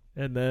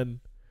 And then,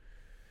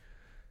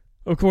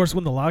 of course,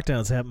 when the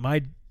lockdowns happened,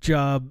 my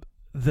job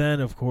then,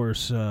 of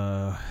course,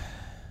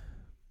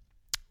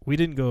 we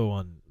didn't go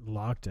on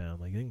lockdown.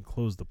 Like, they didn't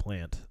close the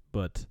plant.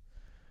 But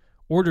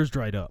orders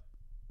dried up.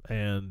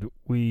 And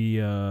we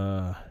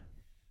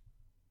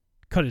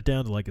cut it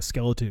down to like a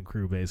skeleton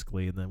crew,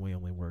 basically. And then we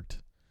only worked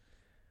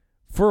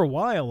for a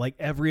while, like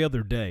every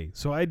other day.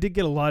 So I did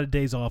get a lot of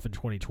days off in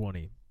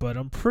 2020, but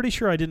I'm pretty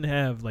sure I didn't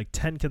have like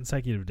 10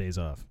 consecutive days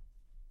off,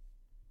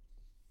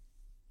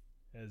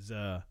 as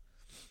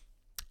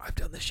I've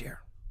done this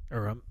year,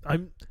 or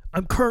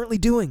I'm currently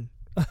doing.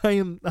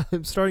 I'm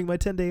starting my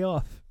 10-day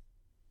off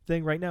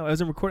thing right now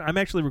as I'm recording. I'm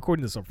actually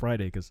recording this on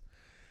Friday because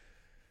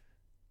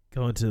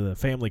going to the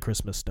family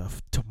Christmas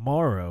stuff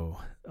tomorrow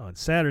on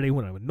Saturday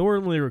when I would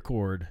normally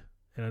record,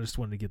 and I just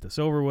wanted to get this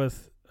over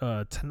with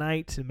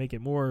tonight to make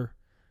it more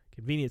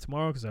convenient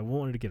tomorrow, because I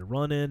wanted to get a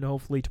run in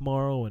hopefully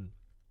tomorrow, and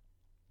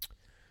I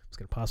was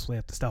going to possibly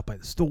have to stop by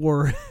the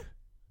store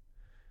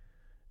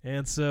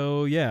And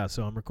so yeah,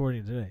 so I'm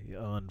recording today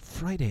on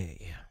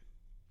Friday.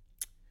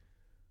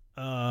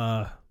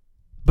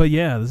 But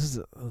yeah, this is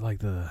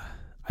like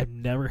I've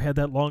never had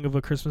that long of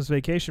a Christmas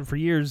vacation. For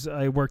years,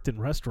 I worked in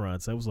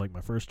restaurants. That was like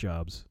my first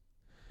jobs.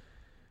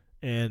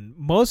 And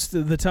most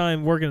of the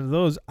time working at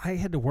those, I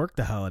had to work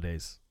the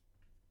holidays.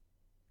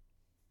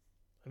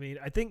 I mean,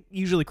 I think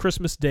usually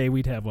Christmas Day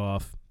we'd have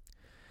off.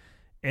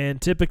 And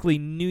typically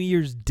New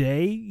Year's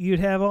Day you'd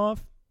have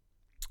off.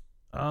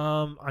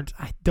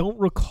 I don't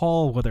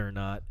recall whether or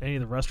not any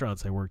of the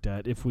restaurants I worked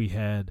at, if we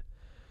had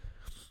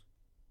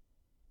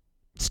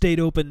stayed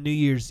open New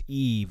Year's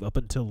Eve up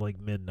until like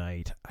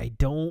midnight. I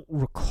don't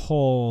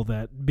recall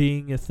that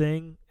being a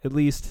thing, at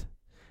least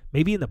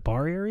maybe in the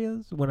bar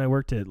areas when I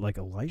worked at like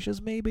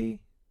Elijah's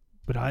maybe,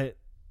 but I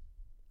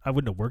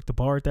wouldn't have worked the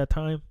bar at that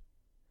time,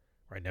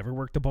 or I never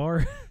worked the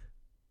bar.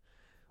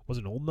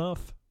 Wasn't old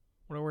enough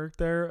when I worked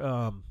there.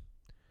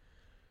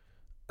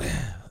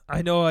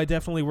 I know I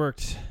definitely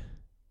worked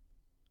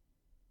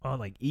on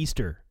like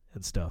Easter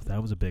and stuff.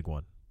 That was a big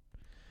one.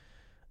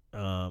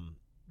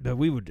 But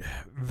we would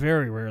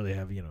very rarely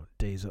have,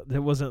 days off. It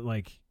wasn't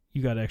like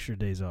you got extra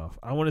days off.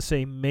 I want to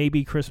say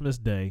maybe Christmas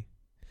Day.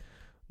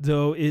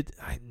 Though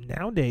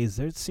nowadays,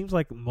 it seems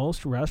like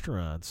most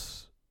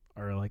restaurants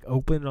are like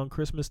open on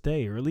Christmas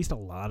Day, or at least a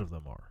lot of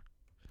them are.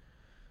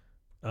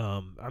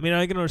 I mean,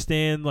 I can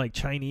understand like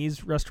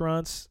Chinese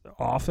restaurants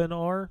often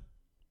are,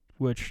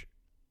 which,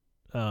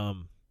 I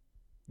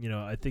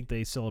think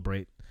they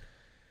celebrate.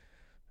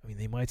 I mean,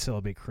 they might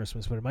celebrate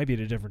Christmas, but it might be at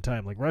a different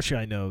time. Like Russia,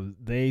 I know,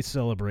 they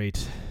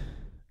celebrate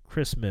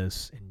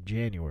Christmas in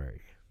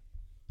January.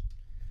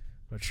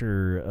 Not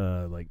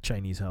sure, like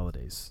Chinese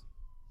holidays.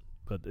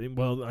 But,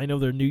 well, I know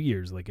their New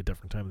Year's like a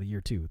different time of the year,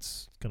 too.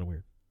 It's kind of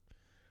weird.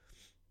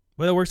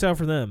 Well, it works out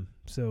for them.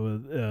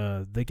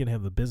 So they can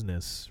have the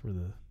business for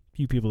the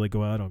few people that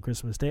go out on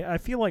Christmas Day. I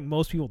feel like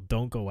most people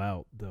don't go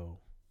out, though,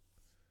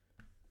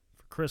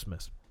 for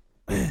Christmas.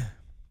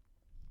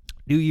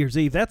 New Year's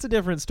Eve, that's a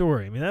different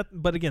story. I mean,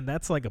 but again,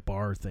 that's like a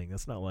bar thing.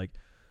 That's not like,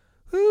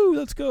 ooh,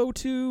 let's go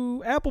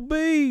to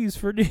Applebee's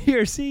for New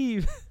Year's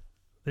Eve.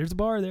 There's a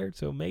bar there,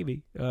 so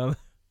maybe. Applebee's.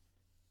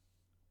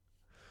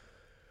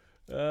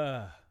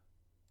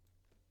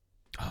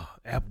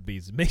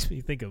 It makes me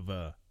think of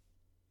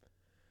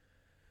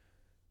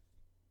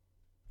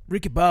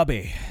Ricky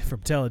Bobby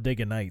from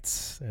Talladega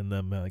Nights and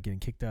them getting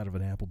kicked out of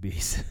an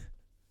Applebee's.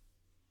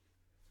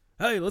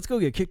 Hey, let's go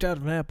get kicked out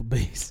of an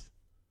Applebee's.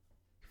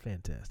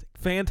 Fantastic.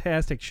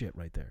 Fantastic shit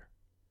right there.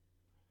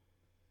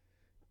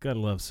 Gotta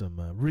love some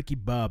Ricky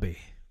Bobby.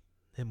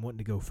 Him wanting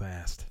to go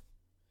fast.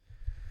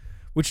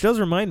 Which does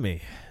remind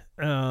me,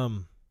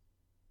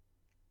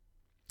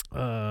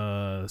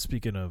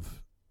 speaking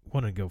of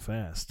wanting to go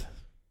fast,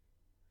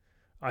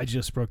 I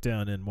just broke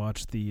down and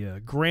watched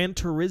the Gran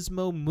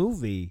Turismo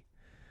movie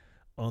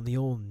on the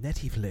old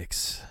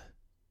Netflix.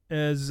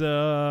 As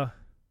I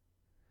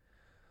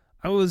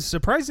was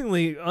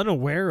surprisingly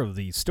unaware of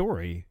the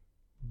story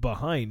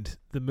behind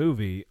the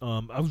movie.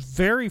 I was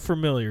very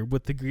familiar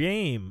with the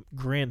game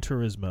Gran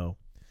Turismo,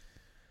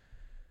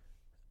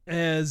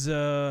 as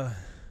I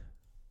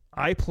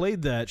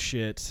played that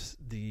shit,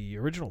 the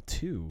original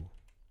 2,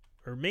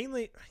 or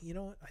mainly,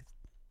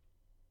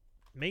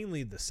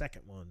 mainly the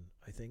second one,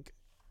 I think.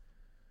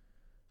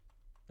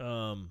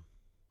 Don't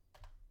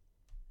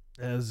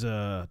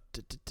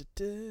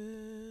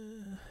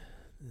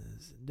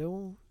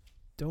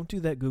do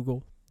that,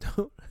 Google.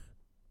 Don't.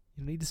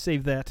 You need to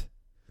save that.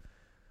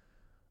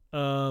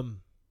 I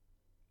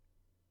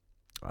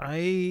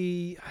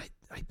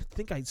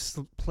think I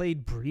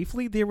played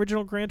briefly the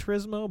original Gran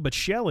Turismo, but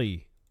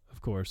Shelly,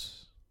 of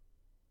course,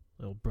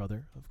 little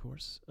brother, of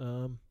course,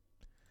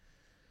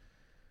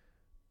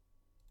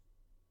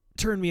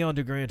 turned me on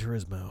to Gran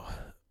Turismo,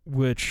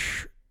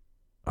 which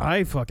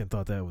I fucking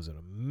thought that was an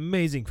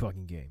amazing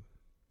fucking game.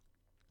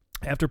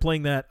 After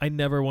playing that, I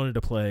never wanted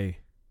to play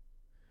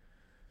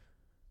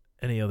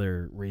any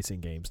other racing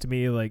games. To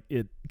me, like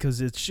because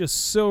it's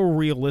just so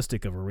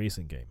realistic of a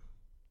racing game.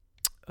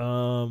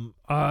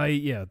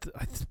 I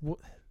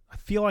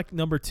feel like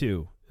number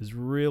 2 is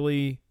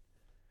really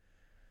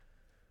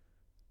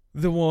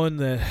the one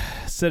that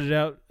set it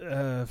out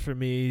for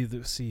me.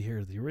 Let's see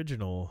here, the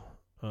original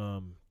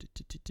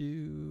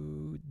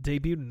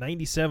debuted in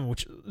 '97,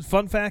 which,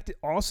 fun fact,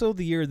 also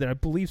the year that I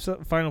believe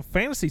Final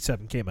Fantasy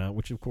VII came out,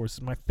 which of course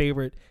is my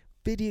favorite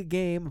video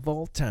game of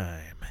all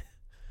time.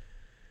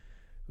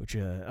 Which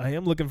I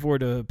am looking forward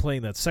to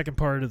playing that second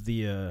part of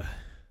the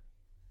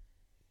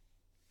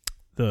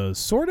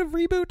sort of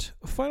reboot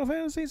of Final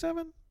Fantasy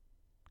VII,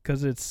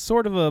 because it's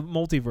sort of a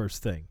multiverse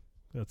thing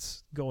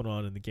that's going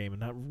on in the game, and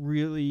not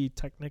really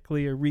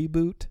technically a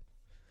reboot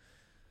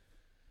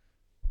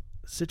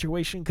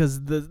situation,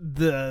 because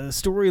the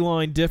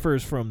storyline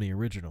differs from the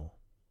original.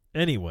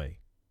 Anyway,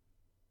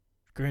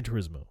 Gran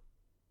Turismo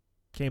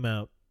came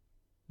out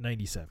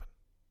 '97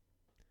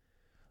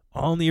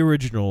 on the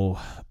original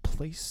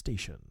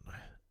PlayStation.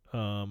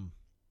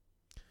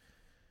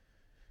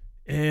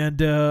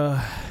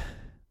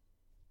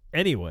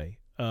 Anyway,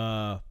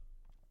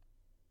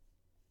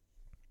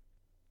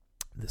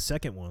 the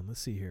second one,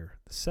 let's see here.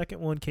 The second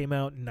one came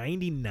out in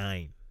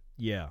 99.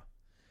 Yeah.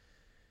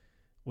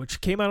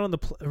 Which came out on the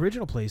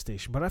original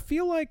PlayStation, but I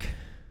feel like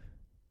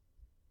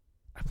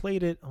I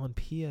played it on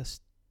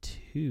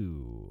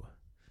PS2.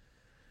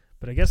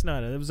 But I guess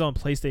not. It was on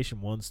PlayStation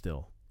 1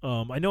 still.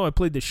 I know I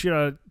played the shit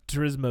out of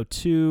Turismo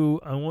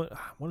 2. I want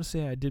to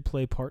say I did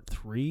play Part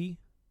 3.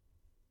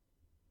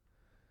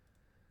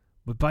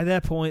 But by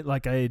that point,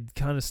 like, I had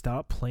kind of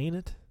stopped playing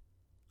it.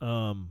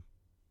 I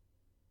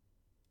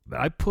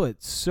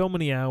put so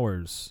many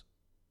hours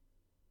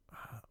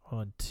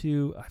on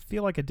 2. I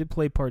feel like I did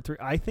play Part 3.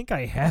 I think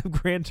I have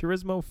Gran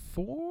Turismo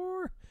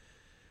 4,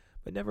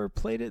 but never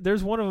played it.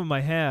 There's one of them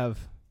I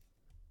have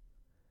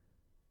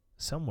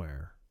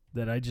somewhere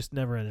that I just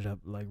never ended up,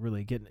 like,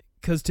 really getting it.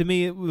 Because to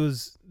me, it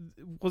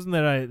wasn't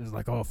that I was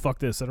like, oh, fuck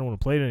this, I don't want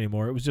to play it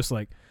anymore. It was just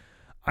like,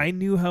 I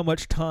knew how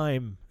much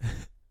time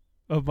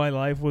of my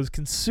life was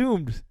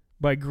consumed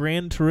by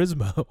Gran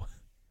Turismo,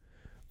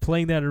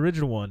 playing that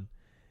original one,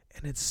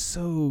 and it's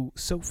so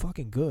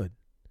fucking good.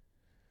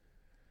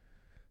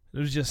 It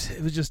was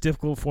just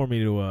difficult for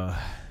me to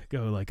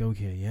go like,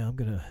 okay, yeah, I'm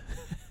gonna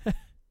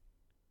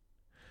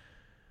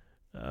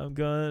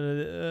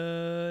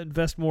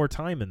invest more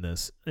time in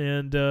this,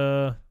 and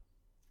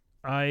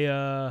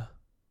I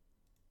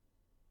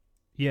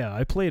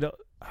played. I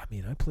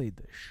played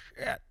the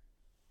shit.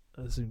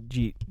 This is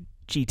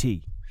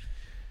GT,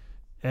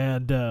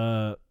 and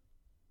I'm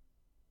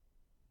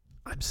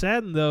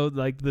saddened though.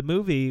 Like the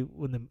movie,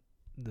 when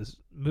this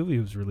movie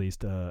was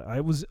released,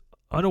 I was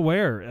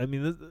unaware. I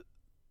mean,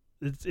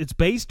 it's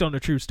based on a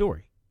true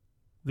story,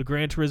 the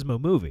Gran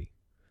Turismo movie.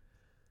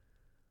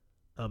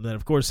 That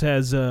of course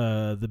has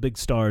the big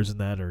stars in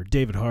that are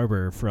David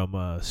Harbour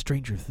from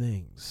Stranger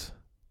Things,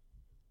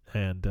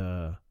 and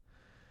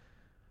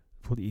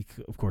he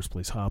of course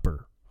plays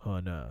Hopper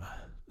on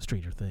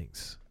Stranger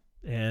Things,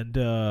 and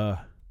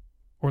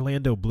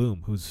Orlando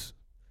Bloom, whose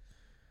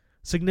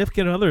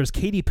significant other is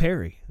Katy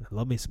Perry. I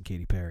love me some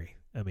Katy Perry.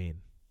 I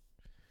mean,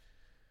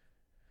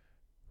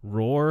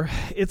 Roar.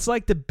 It's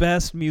like the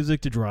best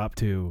music to drop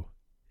to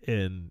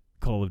in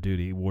Call of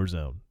Duty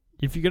Warzone.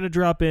 If you're going to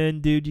drop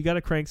in, dude, you got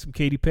to crank some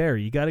Katy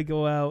Perry. You got to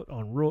go out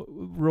on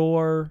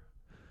Roar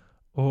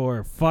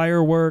or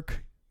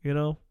Firework,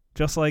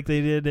 just like they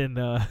did in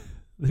the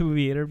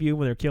movie Interview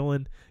when they're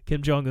killing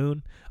Kim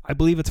Jong-un. I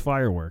believe it's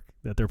Firework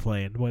that they're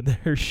playing when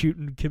they're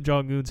shooting Kim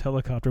Jong-un's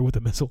helicopter with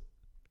a missile.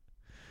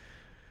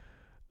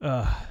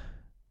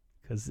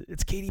 Because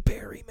it's Katy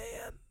Perry,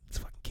 man. It's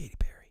fucking Katy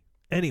Perry.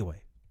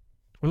 Anyway,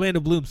 Orlando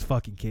Bloom's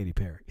fucking Katy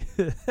Perry.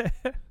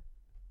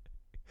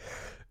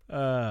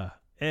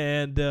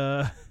 And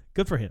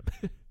good for him.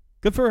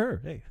 Good for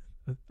her. Hey,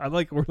 I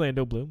like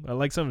Orlando Bloom. I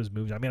like some of his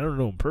movies. I mean, I don't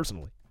know him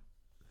personally.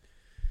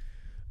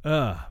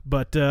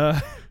 But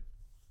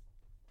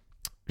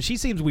she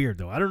seems weird,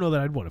 though. I don't know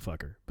that I'd want to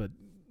fuck her, but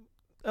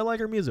I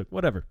like her music.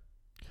 Whatever.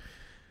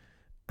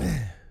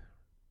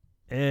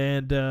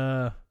 And,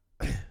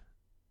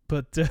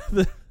 but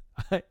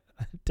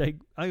I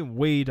am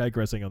way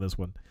digressing on this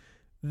one.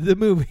 The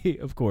movie,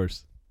 of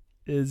course,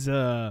 is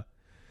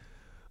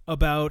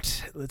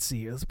about, let's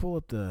pull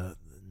up the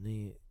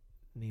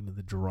name of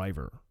the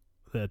driver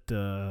that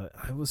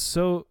I was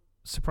so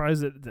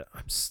surprised that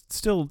I'm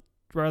still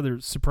rather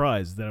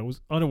surprised that I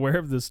was unaware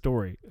of this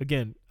story.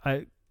 Again,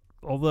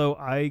 although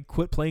I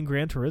quit playing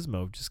Gran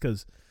Turismo just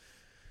because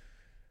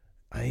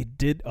I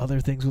did other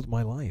things with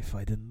my life.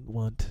 I didn't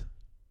want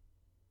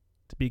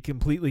to be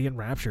completely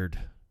enraptured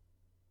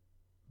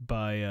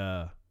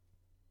by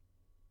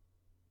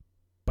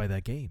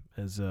that game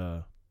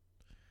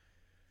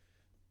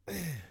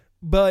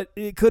but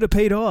it could have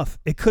paid off.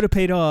 It could have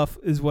paid off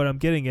is what I'm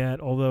getting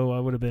at, although I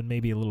would have been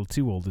maybe a little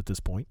too old at this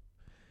point.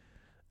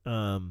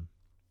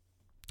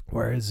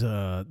 Whereas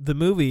the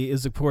movie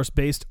is, of course,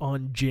 based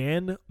on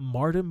Jan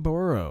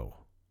Mardenborough,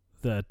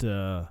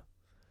 that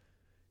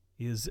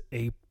is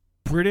a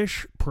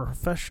British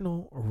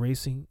professional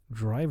racing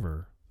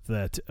driver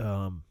that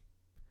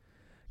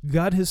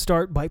got his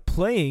start by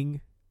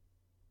playing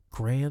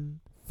Gran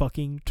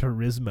fucking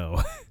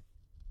Turismo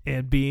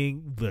and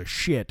being the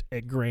shit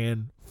at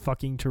Gran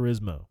fucking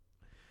Turismo.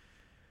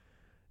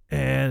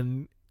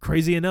 And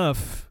crazy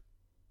enough,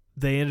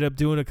 they ended up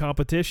doing a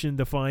competition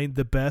to find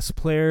the best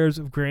players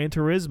of Gran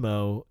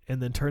Turismo and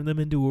then turn them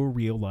into a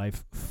real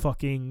life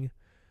fucking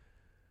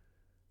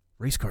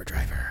race car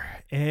driver.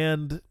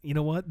 And you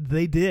know what?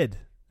 They did.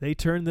 They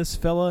turned this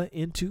fella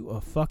into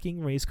a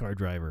fucking race car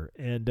driver.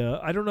 And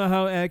I don't know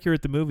how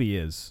accurate the movie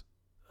is.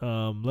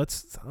 I want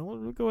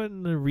to go ahead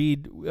and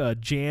read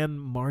Jan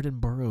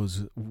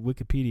Mardenborough's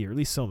Wikipedia, or at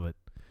least some of it.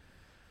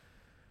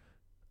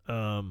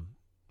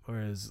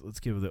 Whereas, let's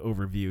give the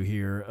overview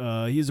here.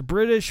 He's a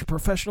British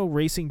professional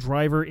racing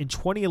driver. In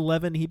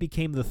 2011, he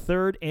became the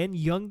third and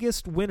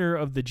youngest winner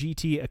of the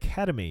GT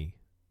Academy,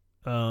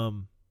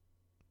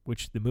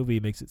 which the movie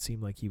makes it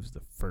seem like he was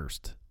the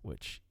first,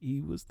 which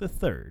he was the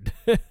third.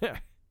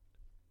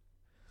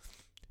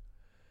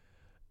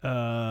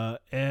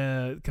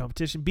 And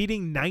competition.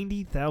 Beating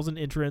 90,000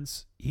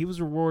 entrants, he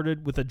was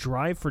rewarded with a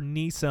drive for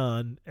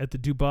Nissan at the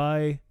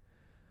Dubai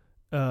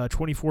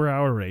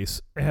 24-hour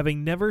race,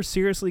 having never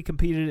seriously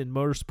competed in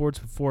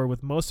motorsports before,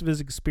 with most of his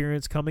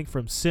experience coming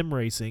from sim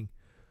racing.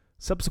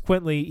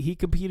 Subsequently, he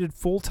competed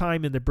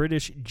full-time in the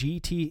British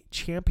GT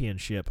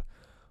Championship,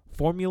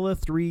 Formula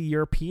 3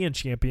 European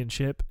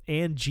Championship,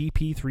 and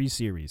GP3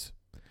 Series.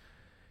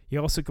 He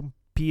also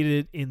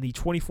competed in the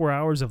 24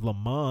 Hours of Le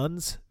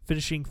Mans,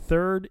 finishing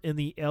third in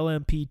the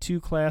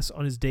LMP2 class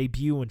on his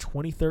debut in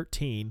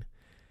 2013.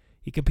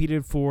 He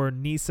competed for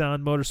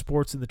Nissan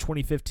Motorsports in the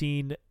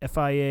 2015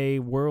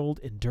 FIA World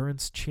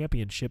Endurance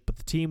Championship, but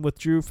the team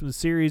withdrew from the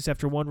series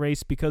after one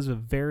race because of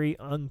a very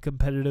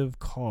uncompetitive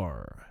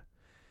car.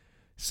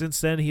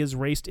 Since then, he has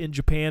raced in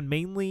Japan,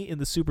 mainly in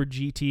the Super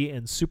GT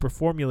and Super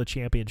Formula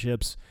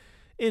Championships.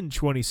 In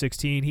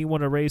 2016, he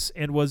won a race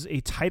and was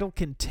a title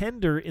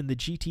contender in the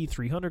GT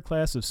 300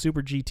 class of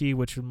Super GT,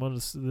 which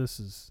this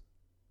is,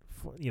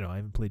 I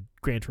haven't played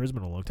Gran Turismo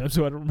in a long time,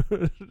 so I don't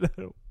remember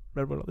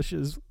what all this shit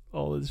is,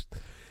 all these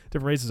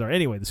different races are.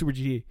 Anyway, the Super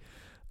GT.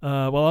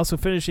 While also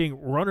finishing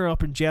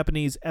runner-up in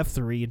Japanese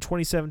F3. In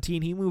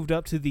 2017, he moved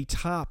up to the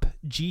top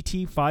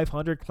GT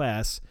 500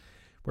 class,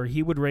 where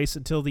he would race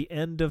until the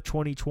end of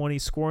 2020,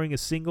 scoring a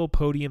single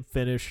podium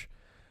finish.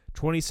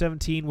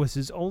 2017 was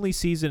his only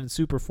season in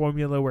Super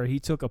Formula where he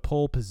took a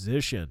pole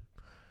position.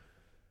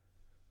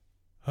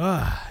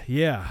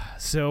 Yeah.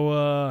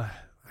 So,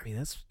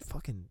 that's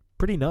fucking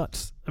pretty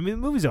nuts. I mean,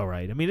 the movie's all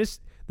right. I mean,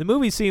 the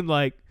movie seemed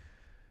like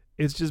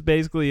it's just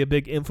basically a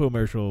big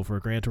infomercial for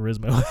Gran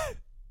Turismo.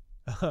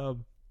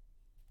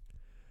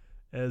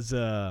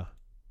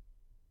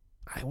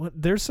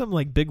 There's some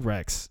like big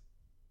wrecks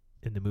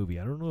in the movie.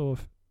 I don't know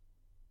if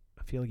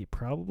I feel like he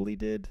probably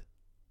did.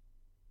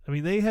 I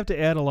mean, they have to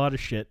add a lot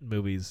of shit in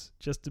movies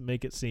just to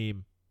make it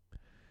seem,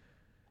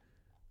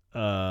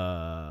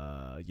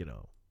 plot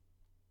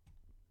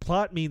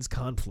means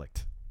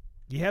conflict.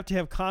 You have to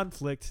have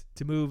conflict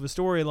to move a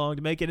story along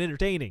to make it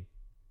entertaining.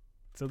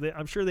 So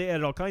I'm sure they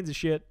added all kinds of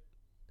shit.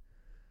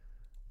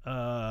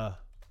 Let's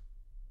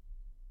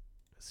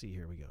see.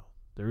 Here we go.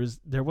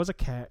 There was a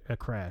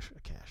crash.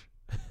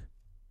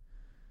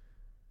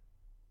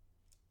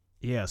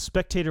 Yeah,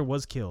 spectator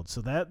was killed.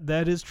 So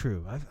that is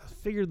true. I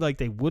figured like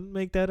they wouldn't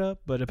make that up,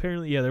 but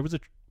apparently, yeah, there was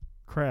a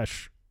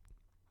crash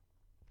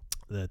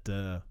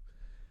that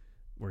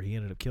where he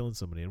ended up killing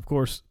somebody. And of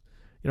course,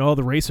 all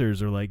the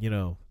racers are like,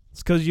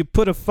 it's because you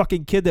put a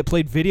fucking kid that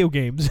played video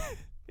games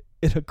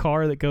in a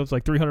car that goes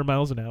like 300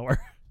 miles an hour.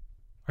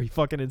 Are you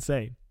fucking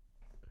insane?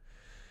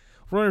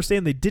 From what I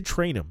understand, they did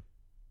train him.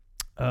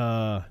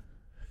 Man,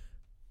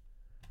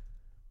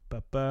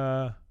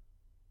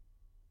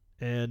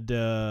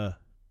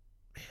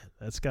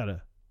 that's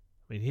gotta.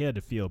 I mean, he had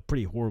to feel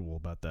pretty horrible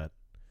about that.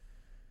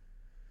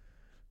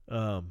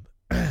 But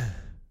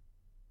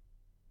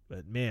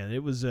man,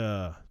 it was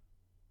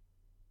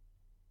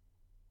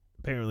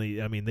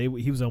apparently. I mean,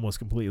 he was almost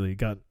completely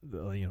got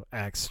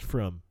axed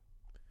from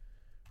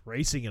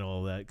racing and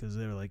all that because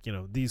they were like,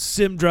 these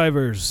sim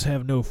drivers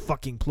have no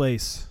fucking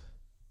place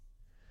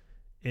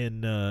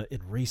in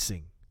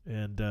racing,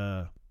 and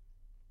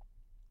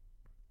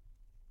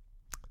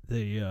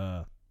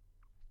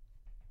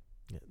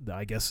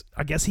I guess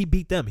he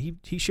beat them.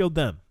 He showed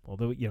them.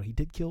 Although he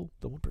did kill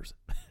the one person.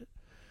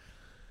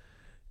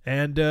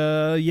 And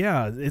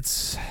yeah,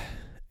 it's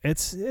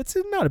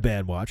not a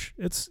bad watch.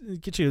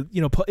 It gets you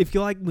if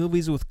you like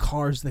movies with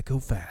cars that go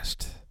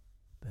fast,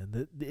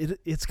 then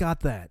it's got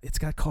that. It's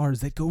got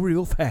cars that go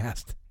real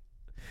fast,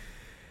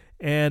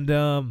 and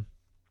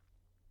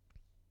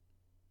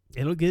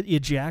it'll get you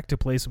jacked to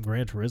play some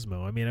Gran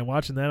Turismo. I mean, I'm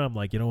watching that. I'm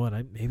like, you know what?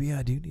 Maybe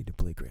I do need to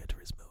play Gran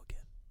Turismo.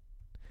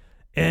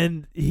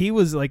 And he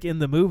was like in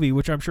the movie,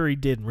 which I'm sure he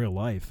did in real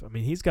life. I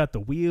mean, he's got the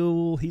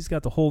wheel, he's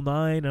got the whole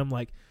nine. I'm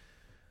like,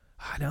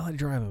 now I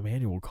drive a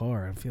manual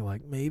car. I feel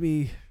like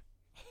maybe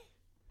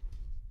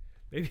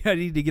I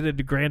need to get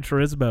into Gran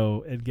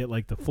Turismo and get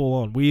like the full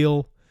on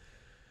wheel,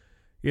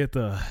 get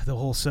the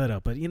whole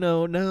setup. But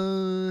no,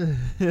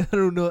 I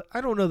don't know.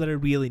 I don't know that I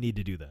really need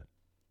to do that.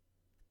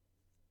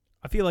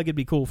 I feel like it'd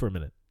be cool for a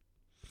minute.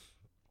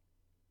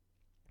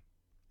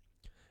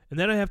 And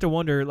then I have to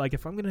wonder, like,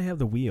 if I'm gonna have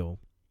the wheel,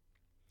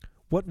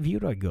 what view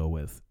do I go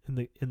with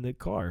in the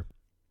car?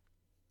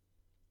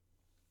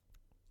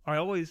 I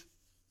always,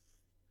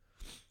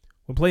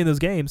 when playing those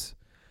games,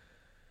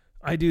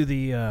 I do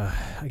the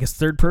I guess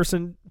third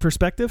person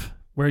perspective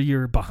where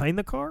you're behind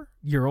the car,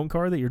 your own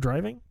car that you're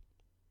driving.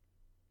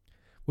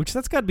 Which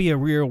that's got to be a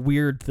real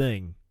weird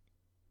thing.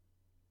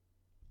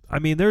 I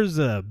mean, there's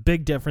a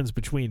big difference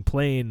between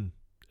playing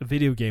a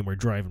video game where you're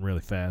driving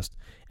really fast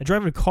and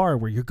driving a car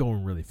where you're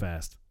going really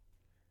fast.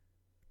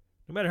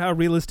 No matter how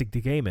realistic the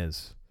game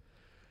is,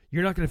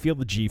 you're not going to feel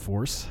the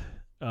G-force.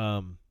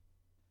 You're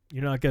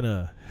not going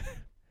to...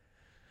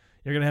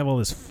 You're going to have all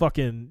this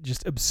fucking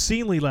just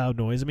obscenely loud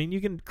noise. I mean, you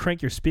can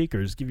crank your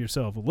speakers, give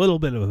yourself a little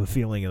bit of a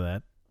feeling of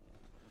that.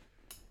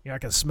 You're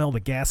not going to smell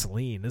the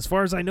gasoline. As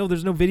far as I know,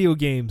 there's no video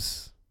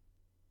games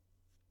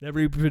that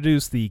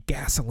reproduce the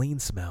gasoline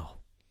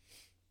smell.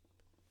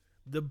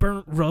 the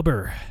burnt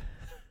rubber,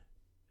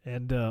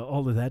 and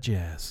all of that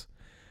jazz.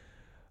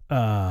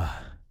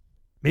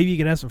 Maybe you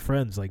can have some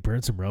friends like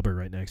burn some rubber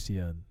right next to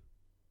you and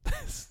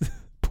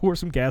pour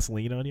some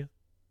gasoline on you.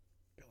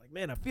 You're like,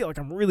 man, I feel like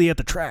I'm really at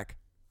the track.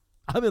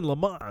 I'm in Le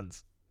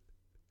Mans.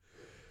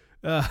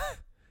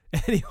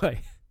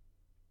 Anyway,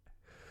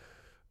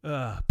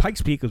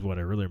 Pikes Peak is what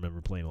I really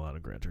remember playing a lot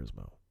of Gran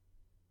Turismo.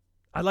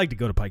 I'd like to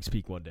go to Pikes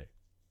Peak one day.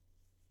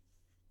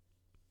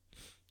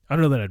 I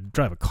don't know that I'd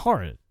drive a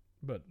car in it,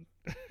 but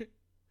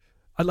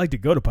I'd like to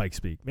go to Pikes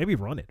Peak. Maybe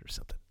run it or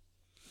something.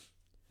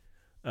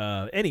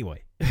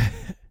 Anyway.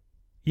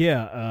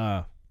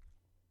 Yeah,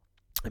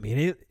 I mean,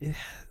 it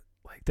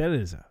like, that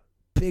is a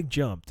big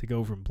jump to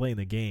go from playing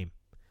the game.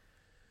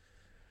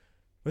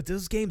 But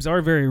those games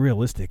are very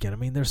realistic, and I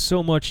mean, there's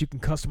so much you can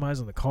customize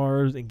on the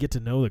cars and get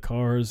to know the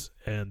cars.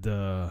 And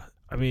I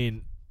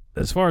mean,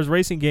 as far as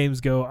racing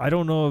games go, I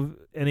don't know of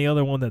any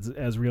other one that's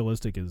as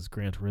realistic as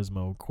Gran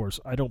Turismo. Of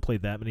course, I don't play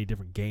that many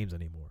different games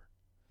anymore.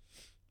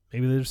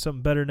 Maybe there's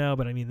something better now,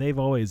 but I mean, they've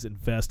always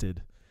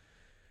invested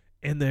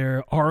in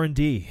their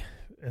R&D,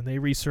 and they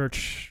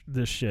research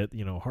this shit,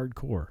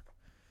 hardcore.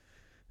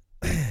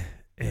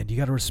 And you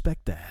got to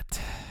respect that.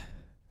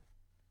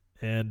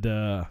 And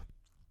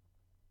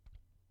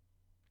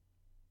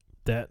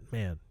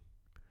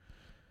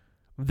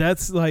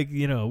that's like,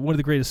 one of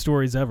the greatest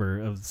stories ever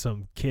of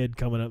some kid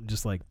coming up and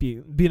just like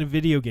being a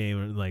video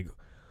game and like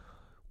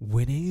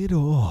winning it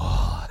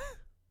all.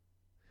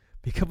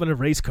 Becoming a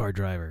race car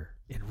driver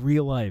in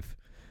real life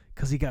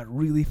because he got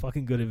really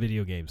fucking good at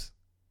video games.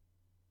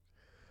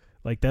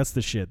 Like, that's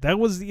the shit. That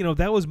was,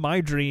 that was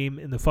my dream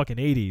in the fucking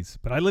 80s,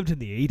 but I lived in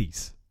the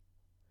 80s.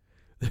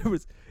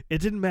 It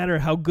didn't matter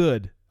how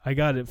good I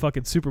got at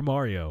fucking Super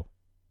Mario.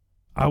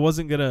 I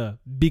wasn't going to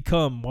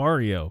become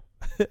Mario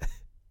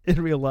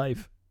in real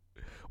life.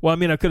 Well, I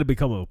mean, I could have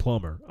become a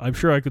plumber. I'm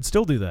sure I could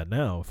still do that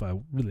now if I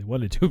really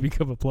wanted to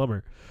become a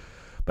plumber.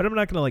 But I'm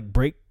not going to, like,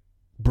 break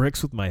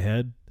bricks with my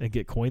head and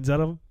get coins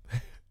out of them.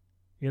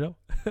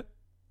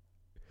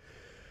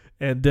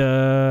 And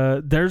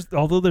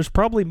although there's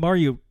probably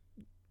Mario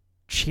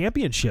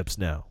championships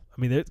now.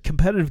 I mean,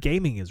 competitive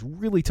gaming has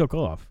really took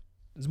off.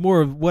 It's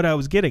more of what I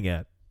was getting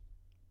at.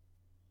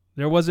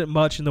 There wasn't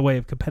much in the way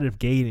of competitive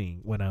gaming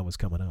when I was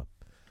coming up.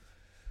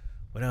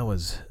 When I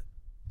was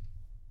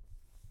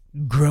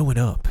growing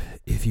up,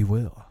 if you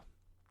will.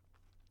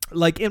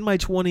 Like, in my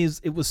 20s,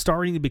 it was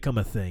starting to become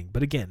a thing.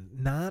 But again,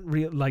 not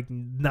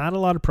a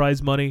lot of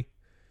prize money.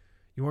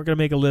 You weren't going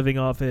to make a living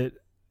off it.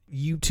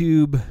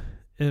 YouTube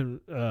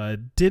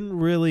didn't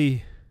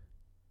really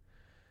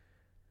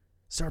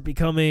start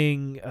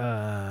becoming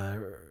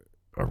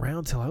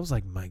around till I was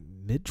like my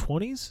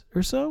mid-20s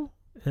or so.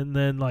 And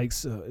then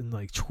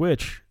in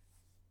Twitch,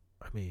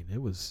 I mean,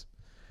 it was,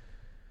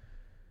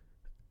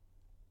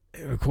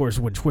 of course,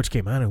 when Twitch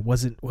came out, it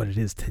wasn't what it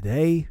is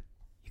today.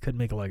 You couldn't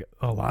make like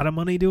a lot of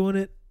money doing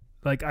it.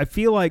 Like, I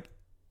feel like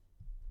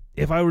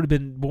if I would have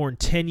been born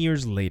 10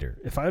 years later,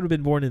 if I would have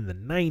been born in the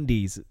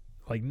 90s,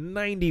 like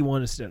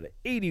 91 instead of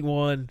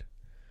 81,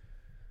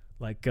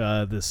 like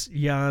this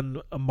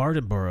Jan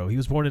Martinborough, he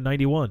was born in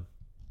 91.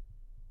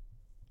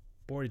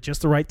 Born at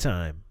just the right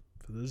time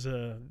for those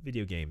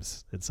video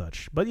games and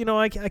such. But,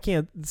 I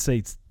can't say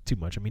it's too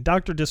much. I mean,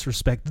 Dr.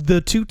 Disrespect,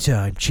 the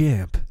two-time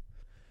champ.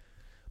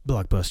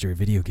 Blockbuster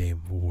Video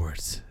Game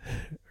Awards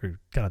or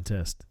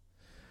contest,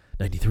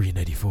 93 and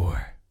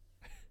 94.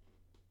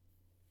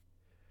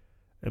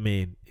 I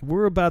mean,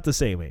 we're about the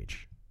same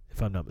age,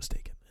 if I'm not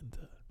mistaken.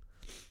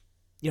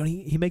 And,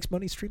 he makes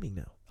money streaming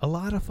now. A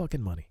lot of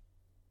fucking money.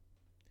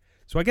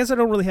 So I guess I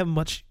don't really have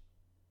much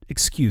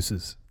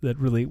excuses that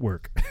really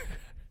work.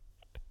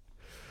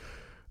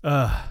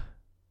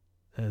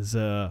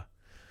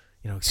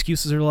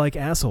 Excuses are like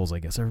assholes, I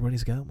guess.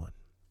 Everybody's got one.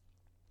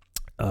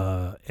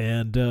 I've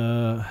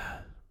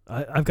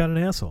got an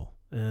asshole.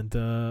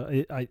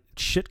 And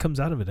shit comes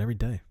out of it every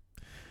day.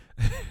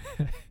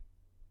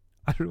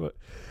 I don't know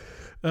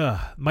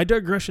what. My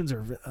digressions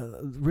are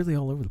really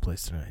all over the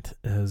place tonight.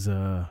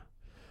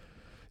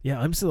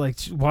 I'm still like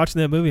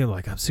watching that movie. I'm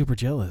like, I'm super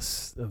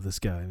jealous of this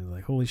guy. I'm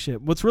like, holy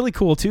shit. What's really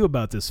cool too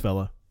about this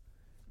fella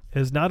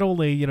is not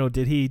only,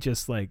 did he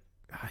just like,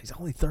 he's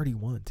only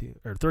 31 too,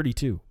 or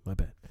 32. My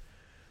bad.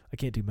 I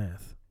can't do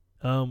math.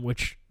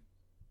 Which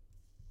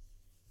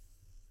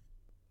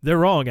they're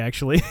wrong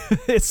actually.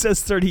 It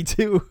says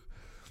 32.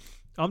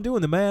 I'm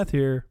doing the math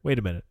here. Wait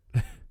a minute.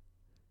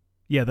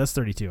 Yeah, that's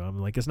 32. I'm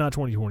like, it's not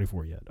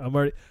 2024 yet.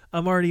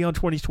 I'm already on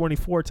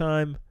 2024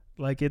 time.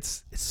 Like,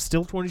 it's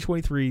still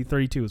 2023.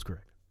 32 is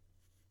correct.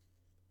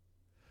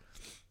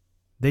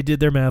 They did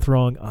their math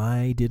wrong.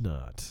 I did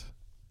not.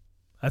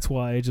 That's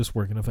why I just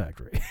work in a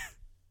factory.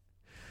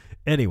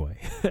 Anyway.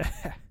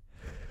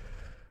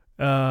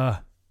 Yeah,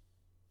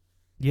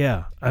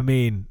 I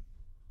mean,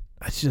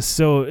 it's just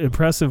so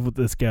impressive with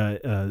this guy.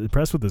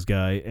 Impressed with this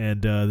guy,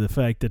 and the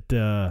fact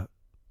that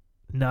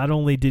not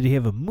only did he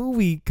have a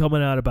movie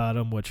coming out about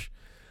him, which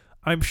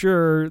I'm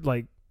sure,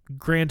 like,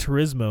 Gran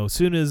Turismo, as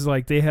soon as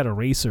like they had a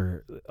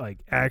racer like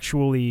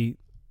actually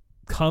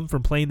come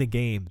from playing the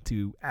game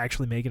to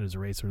actually make it as a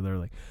racer. They're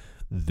like,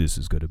 this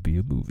is going to be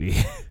a movie.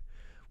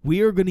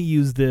 We are going to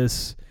use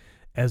this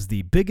as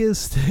the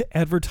biggest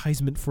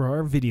advertisement for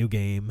our video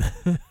game.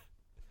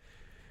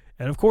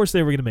 And of course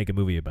they were going to make a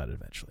movie about it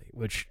eventually,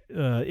 which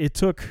it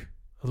took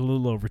a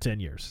little over 10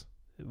 years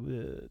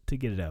to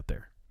get it out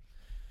there.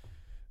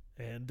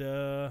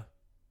 And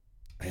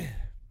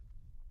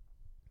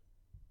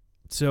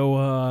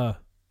so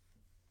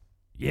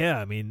yeah,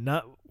 I mean,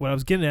 not what I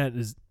was getting at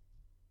is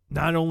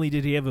not only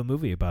did he have a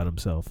movie about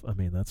himself, I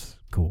mean, that's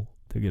cool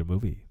to get a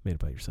movie made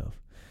about yourself.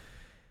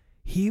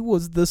 He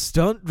was the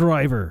stunt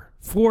driver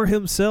for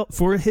himself,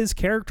 for his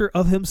character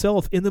of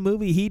himself in the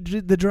movie. He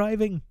did the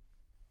driving.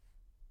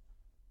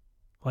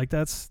 Like,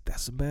 that's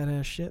some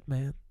badass shit,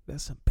 man.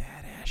 That's some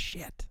badass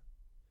shit.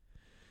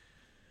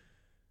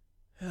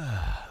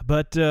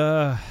 But,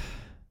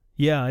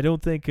 yeah, I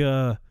don't think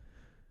I'll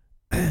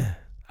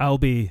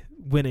be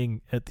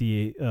winning at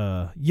the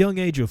young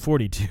age of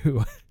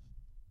 42.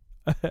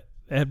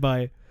 And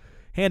my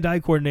hand-eye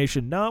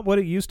coordination, not what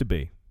it used to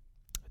be.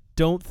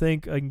 Don't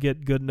think I can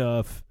get good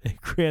enough in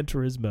Gran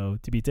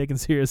Turismo to be taken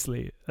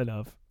seriously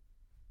enough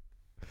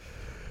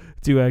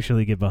to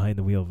actually get behind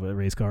the wheel of a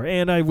race car.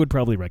 And I would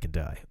probably wreck and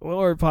die.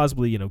 Or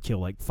possibly, kill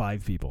like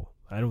 5 people.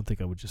 I don't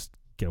think I would just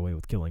get away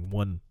with killing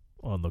one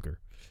onlooker.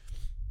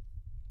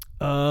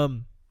 Yeah,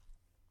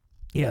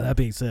 that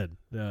being said,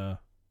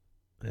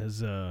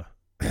 as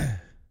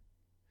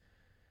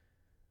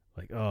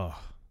like, oh,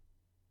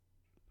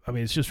 I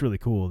mean, it's just really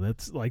cool.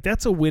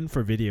 That's a win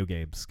for video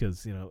games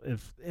because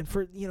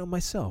for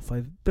myself,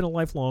 I've been a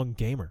lifelong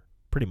gamer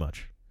pretty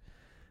much.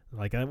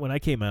 Like when I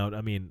came out,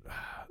 I mean,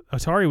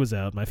 Atari was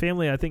out. My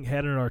family, I think,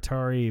 had an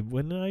Atari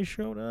when I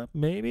showed up.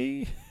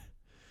 Maybe.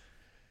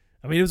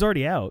 I mean, it was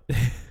already out.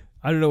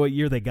 I don't know what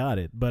year they got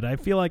it, but I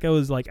feel like I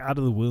was like out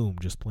of the womb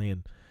just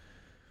playing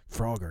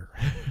Frogger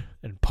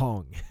and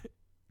Pong,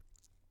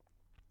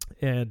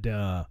 and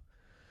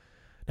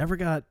never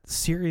got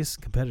serious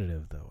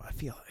competitive though. I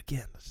feel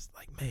again, it's just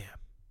like, man,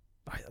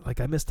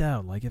 I missed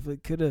out. Like if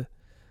it coulda,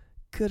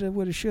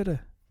 woulda,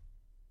 shoulda.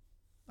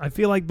 I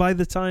feel like by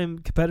the time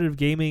competitive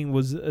gaming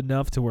was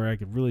enough to where I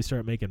could really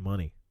start making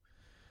money.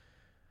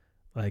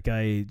 Like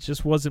I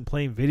just wasn't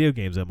playing video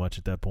games that much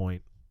at that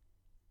point,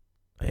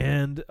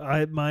 and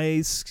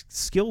my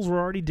skills were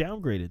already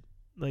downgraded.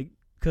 Like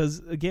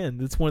because again,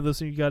 it's one of those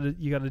things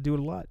you gotta do it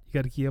a lot. You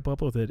gotta keep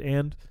up with it,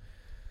 and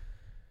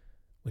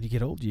when you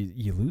get old,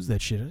 you lose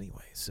that shit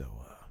anyway.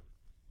 So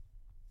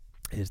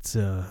it's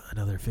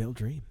another failed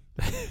dream.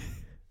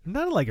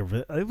 Not like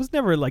it was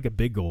never like a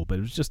big goal, but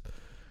it was just.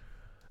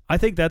 I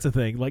think that's a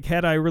thing. Like,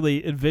 had I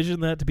really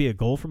envisioned that to be a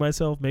goal for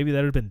myself, maybe that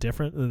would have been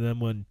different. And then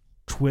when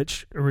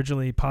Twitch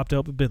originally popped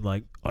up, it'd been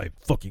like, I'm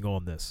fucking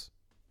on this.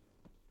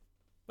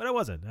 But I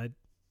wasn't.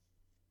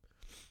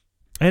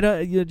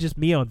 Just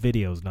me on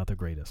video is not the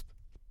greatest.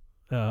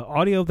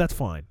 Audio, that's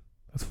fine.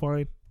 That's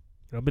fine.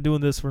 I've been doing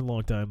this for a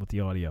long time with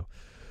the audio.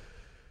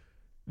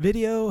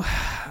 Video,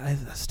 I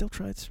still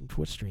tried some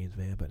Twitch streams,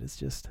 man, but it's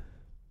just,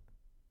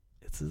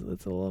 it's a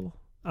little.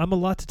 I'm a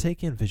lot to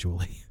take in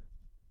visually.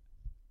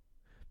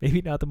 Maybe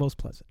not the most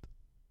pleasant.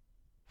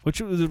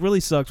 Which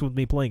really sucks with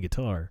me playing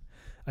guitar.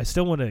 I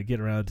still want to get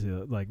around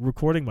to like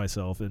recording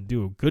myself and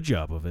do a good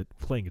job of it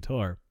playing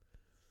guitar.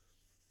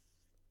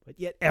 But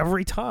yet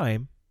every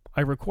time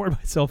I record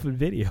myself in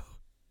video,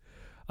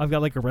 I've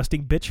got like a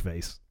resting bitch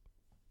face.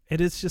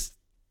 And it's just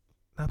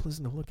not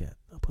pleasant to look at.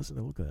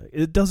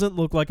 It doesn't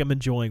look like I'm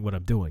enjoying what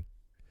I'm doing.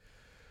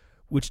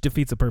 Which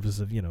defeats the purpose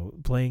of,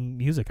 playing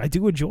music. I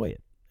do enjoy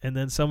it. And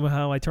then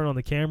somehow I turn on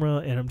the camera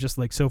and I'm just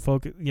like so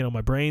focused,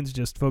 my brain's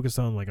just focused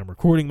on like I'm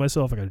recording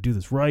myself. I got to do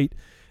this right.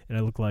 And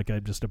I look like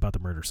I'm just about to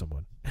murder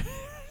someone.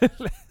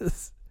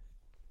 It's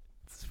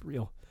a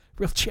real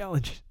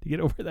challenge to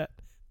get over that.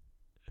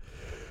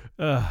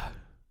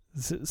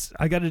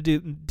 I got to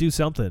do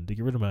something to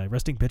get rid of my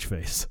resting bitch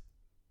face.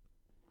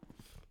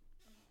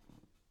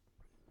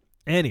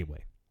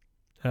 Anyway,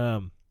 I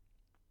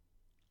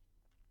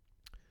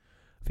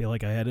feel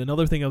like I had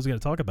another thing I was going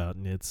to talk about,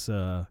 and it's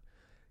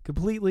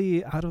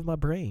completely out of my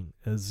brain,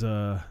 as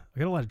I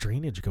got a lot of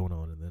drainage going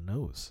on in the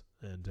nose,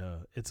 and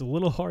it's a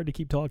little hard to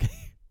keep talking.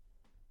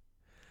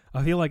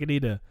 I feel like I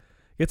need to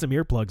get some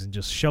earplugs and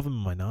just shove them in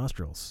my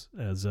nostrils,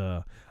 as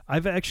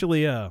I've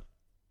actually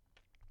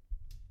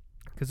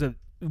because of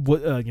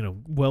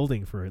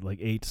welding for like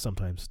 8,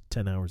 sometimes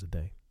 10 hours a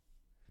day.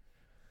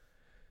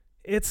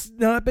 It's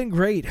not been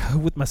great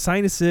with my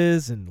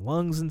sinuses and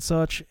lungs and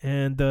such,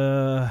 and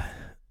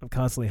I'm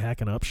constantly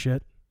hacking up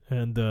shit.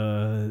 And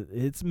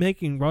it's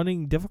making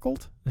running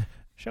difficult,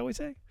 shall we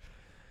say.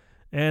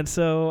 And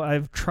so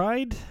I've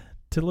tried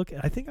to look.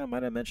 I think I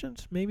might have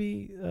mentioned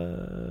maybe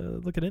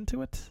looking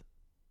into it.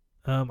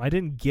 I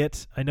didn't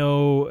get. I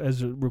know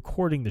as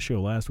recording the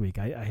show last week,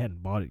 I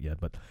hadn't bought it yet,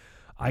 but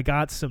I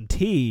got some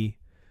tea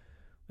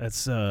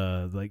that's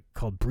like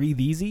called Breathe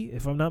Easy,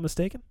 if I'm not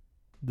mistaken.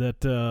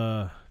 That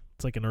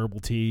it's like an herbal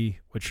tea,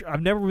 which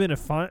I've never been a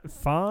fan.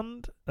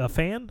 I've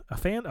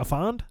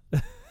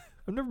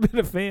never been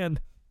a fan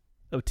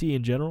of tea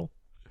in general.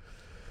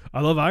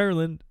 I love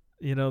Ireland,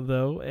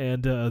 though,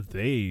 and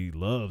they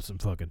love some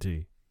fucking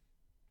tea.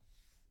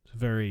 It's a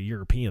very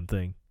European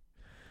thing,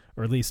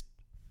 or at least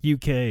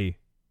UK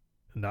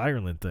and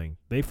Ireland thing.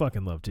 They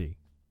fucking love tea.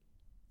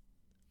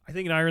 I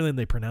think in Ireland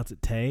they pronounce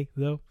it tay,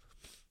 though.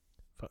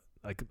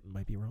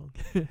 Might be wrong.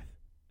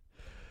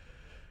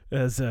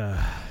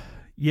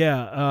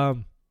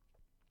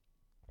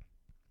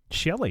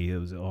 Shelley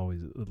was always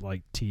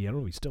like tea. I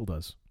don't know if he still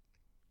does.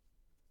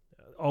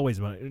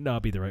 Always might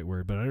not be the right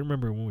word, but I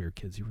remember when we were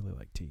kids, he really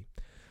liked tea.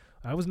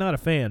 I was not a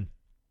fan,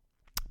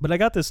 but I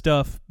got this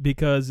stuff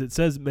because it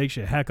says it makes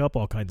you hack up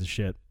all kinds of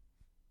shit.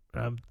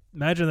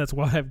 Imagine that's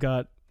why I've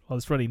got all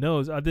this runny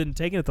nose. I've been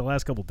taking it the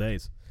last couple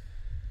days.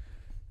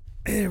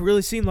 It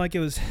really seemed like it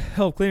was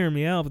help clearing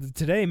me out, but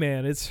today,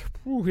 man, it's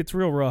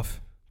real rough.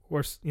 Of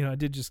course, I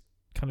did just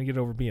kind of get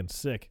over being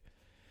sick.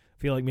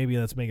 I feel like maybe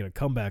that's making a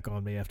comeback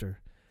on me after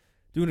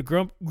doing a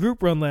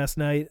group run last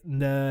night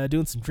and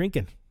doing some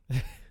drinking.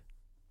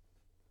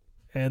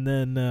 And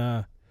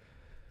then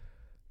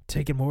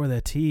taking more of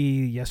that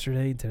tea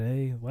yesterday and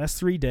today. Last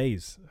 3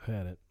 days I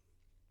had it.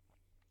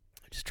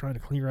 Just trying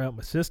to clear out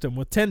my system.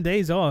 With 10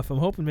 days off, I'm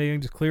hoping maybe I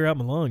can just clear out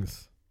my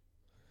lungs.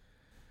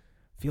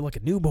 Feel like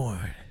a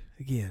newborn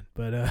again.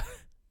 But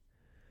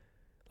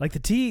like the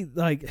tea,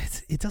 like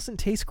it doesn't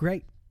taste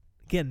great.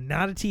 Again,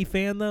 not a tea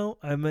fan though.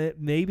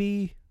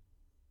 Maybe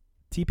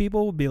tea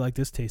people would be like,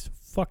 this tastes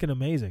fucking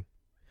amazing.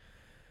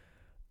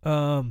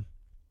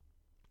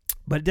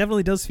 But it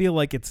definitely does feel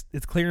like it's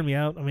clearing me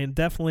out. I mean,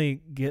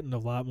 definitely getting a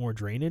lot more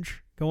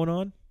drainage going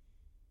on,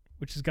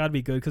 which has got to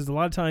be good because a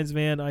lot of times,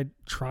 man, I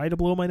try to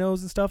blow my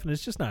nose and stuff, and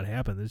it's just not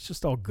happening. It's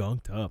just all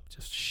gunked up,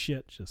 just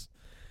shit, just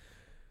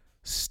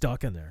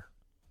stuck in there.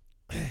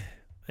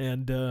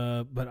 And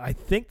but I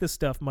think this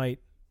stuff might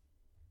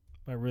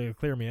really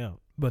clear me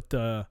out. But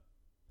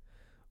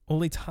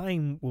only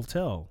time will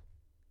tell.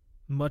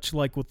 Much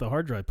like with the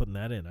hard drive, putting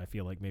that in, I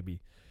feel like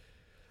maybe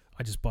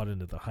I just bought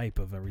into the hype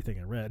of everything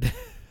I read.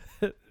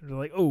 They're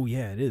like, oh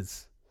yeah, it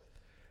is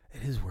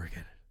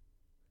working.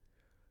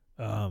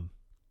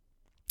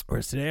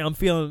 Whereas today I'm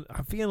feeling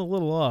a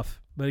little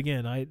off, but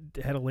again, I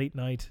had a late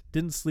night,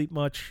 didn't sleep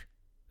much,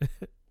 and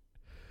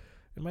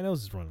my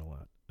nose is running a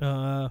lot.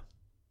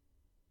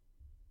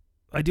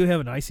 I do have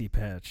an icy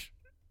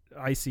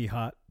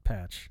hot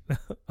patch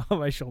on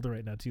my shoulder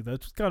right now too.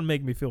 That's kind of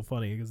making me feel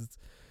funny because it's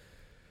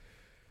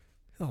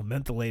all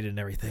mentholated and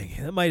everything.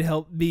 That might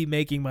help me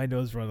making my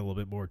nose run a little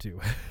bit more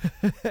too.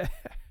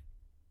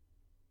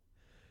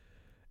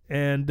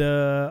 And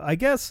I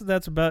guess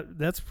that's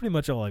pretty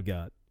much all I've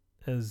got.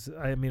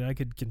 I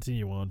could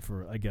continue on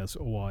for, I guess,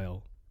 a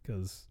while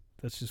because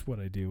that's just what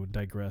I do and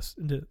digress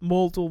into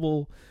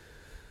multiple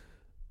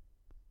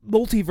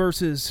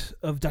multiverses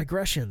of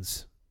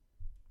digressions.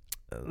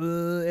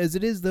 As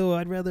it is, though,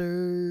 I'd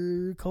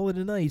rather call it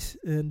a night.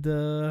 And,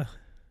 I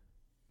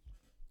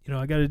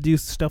got to do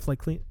stuff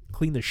like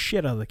clean the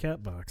shit out of the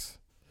cat box.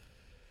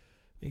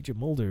 Major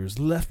Molders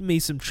left me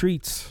some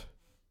treats.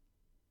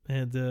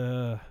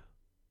 And,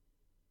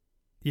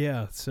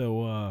 yeah,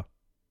 so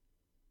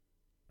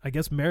I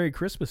guess Merry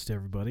Christmas to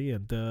everybody,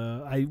 and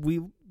I'll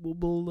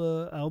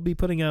be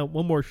putting out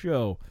one more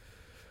show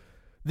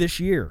this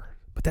year,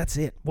 but that's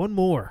it. One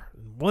more,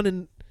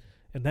 and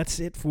that's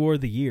it for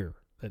the year.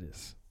 That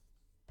is,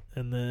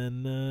 and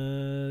then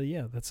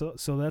yeah, that's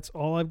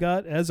all I've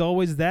got. As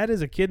always, that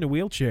is a kid in a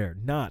wheelchair,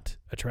 not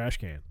a trash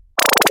can.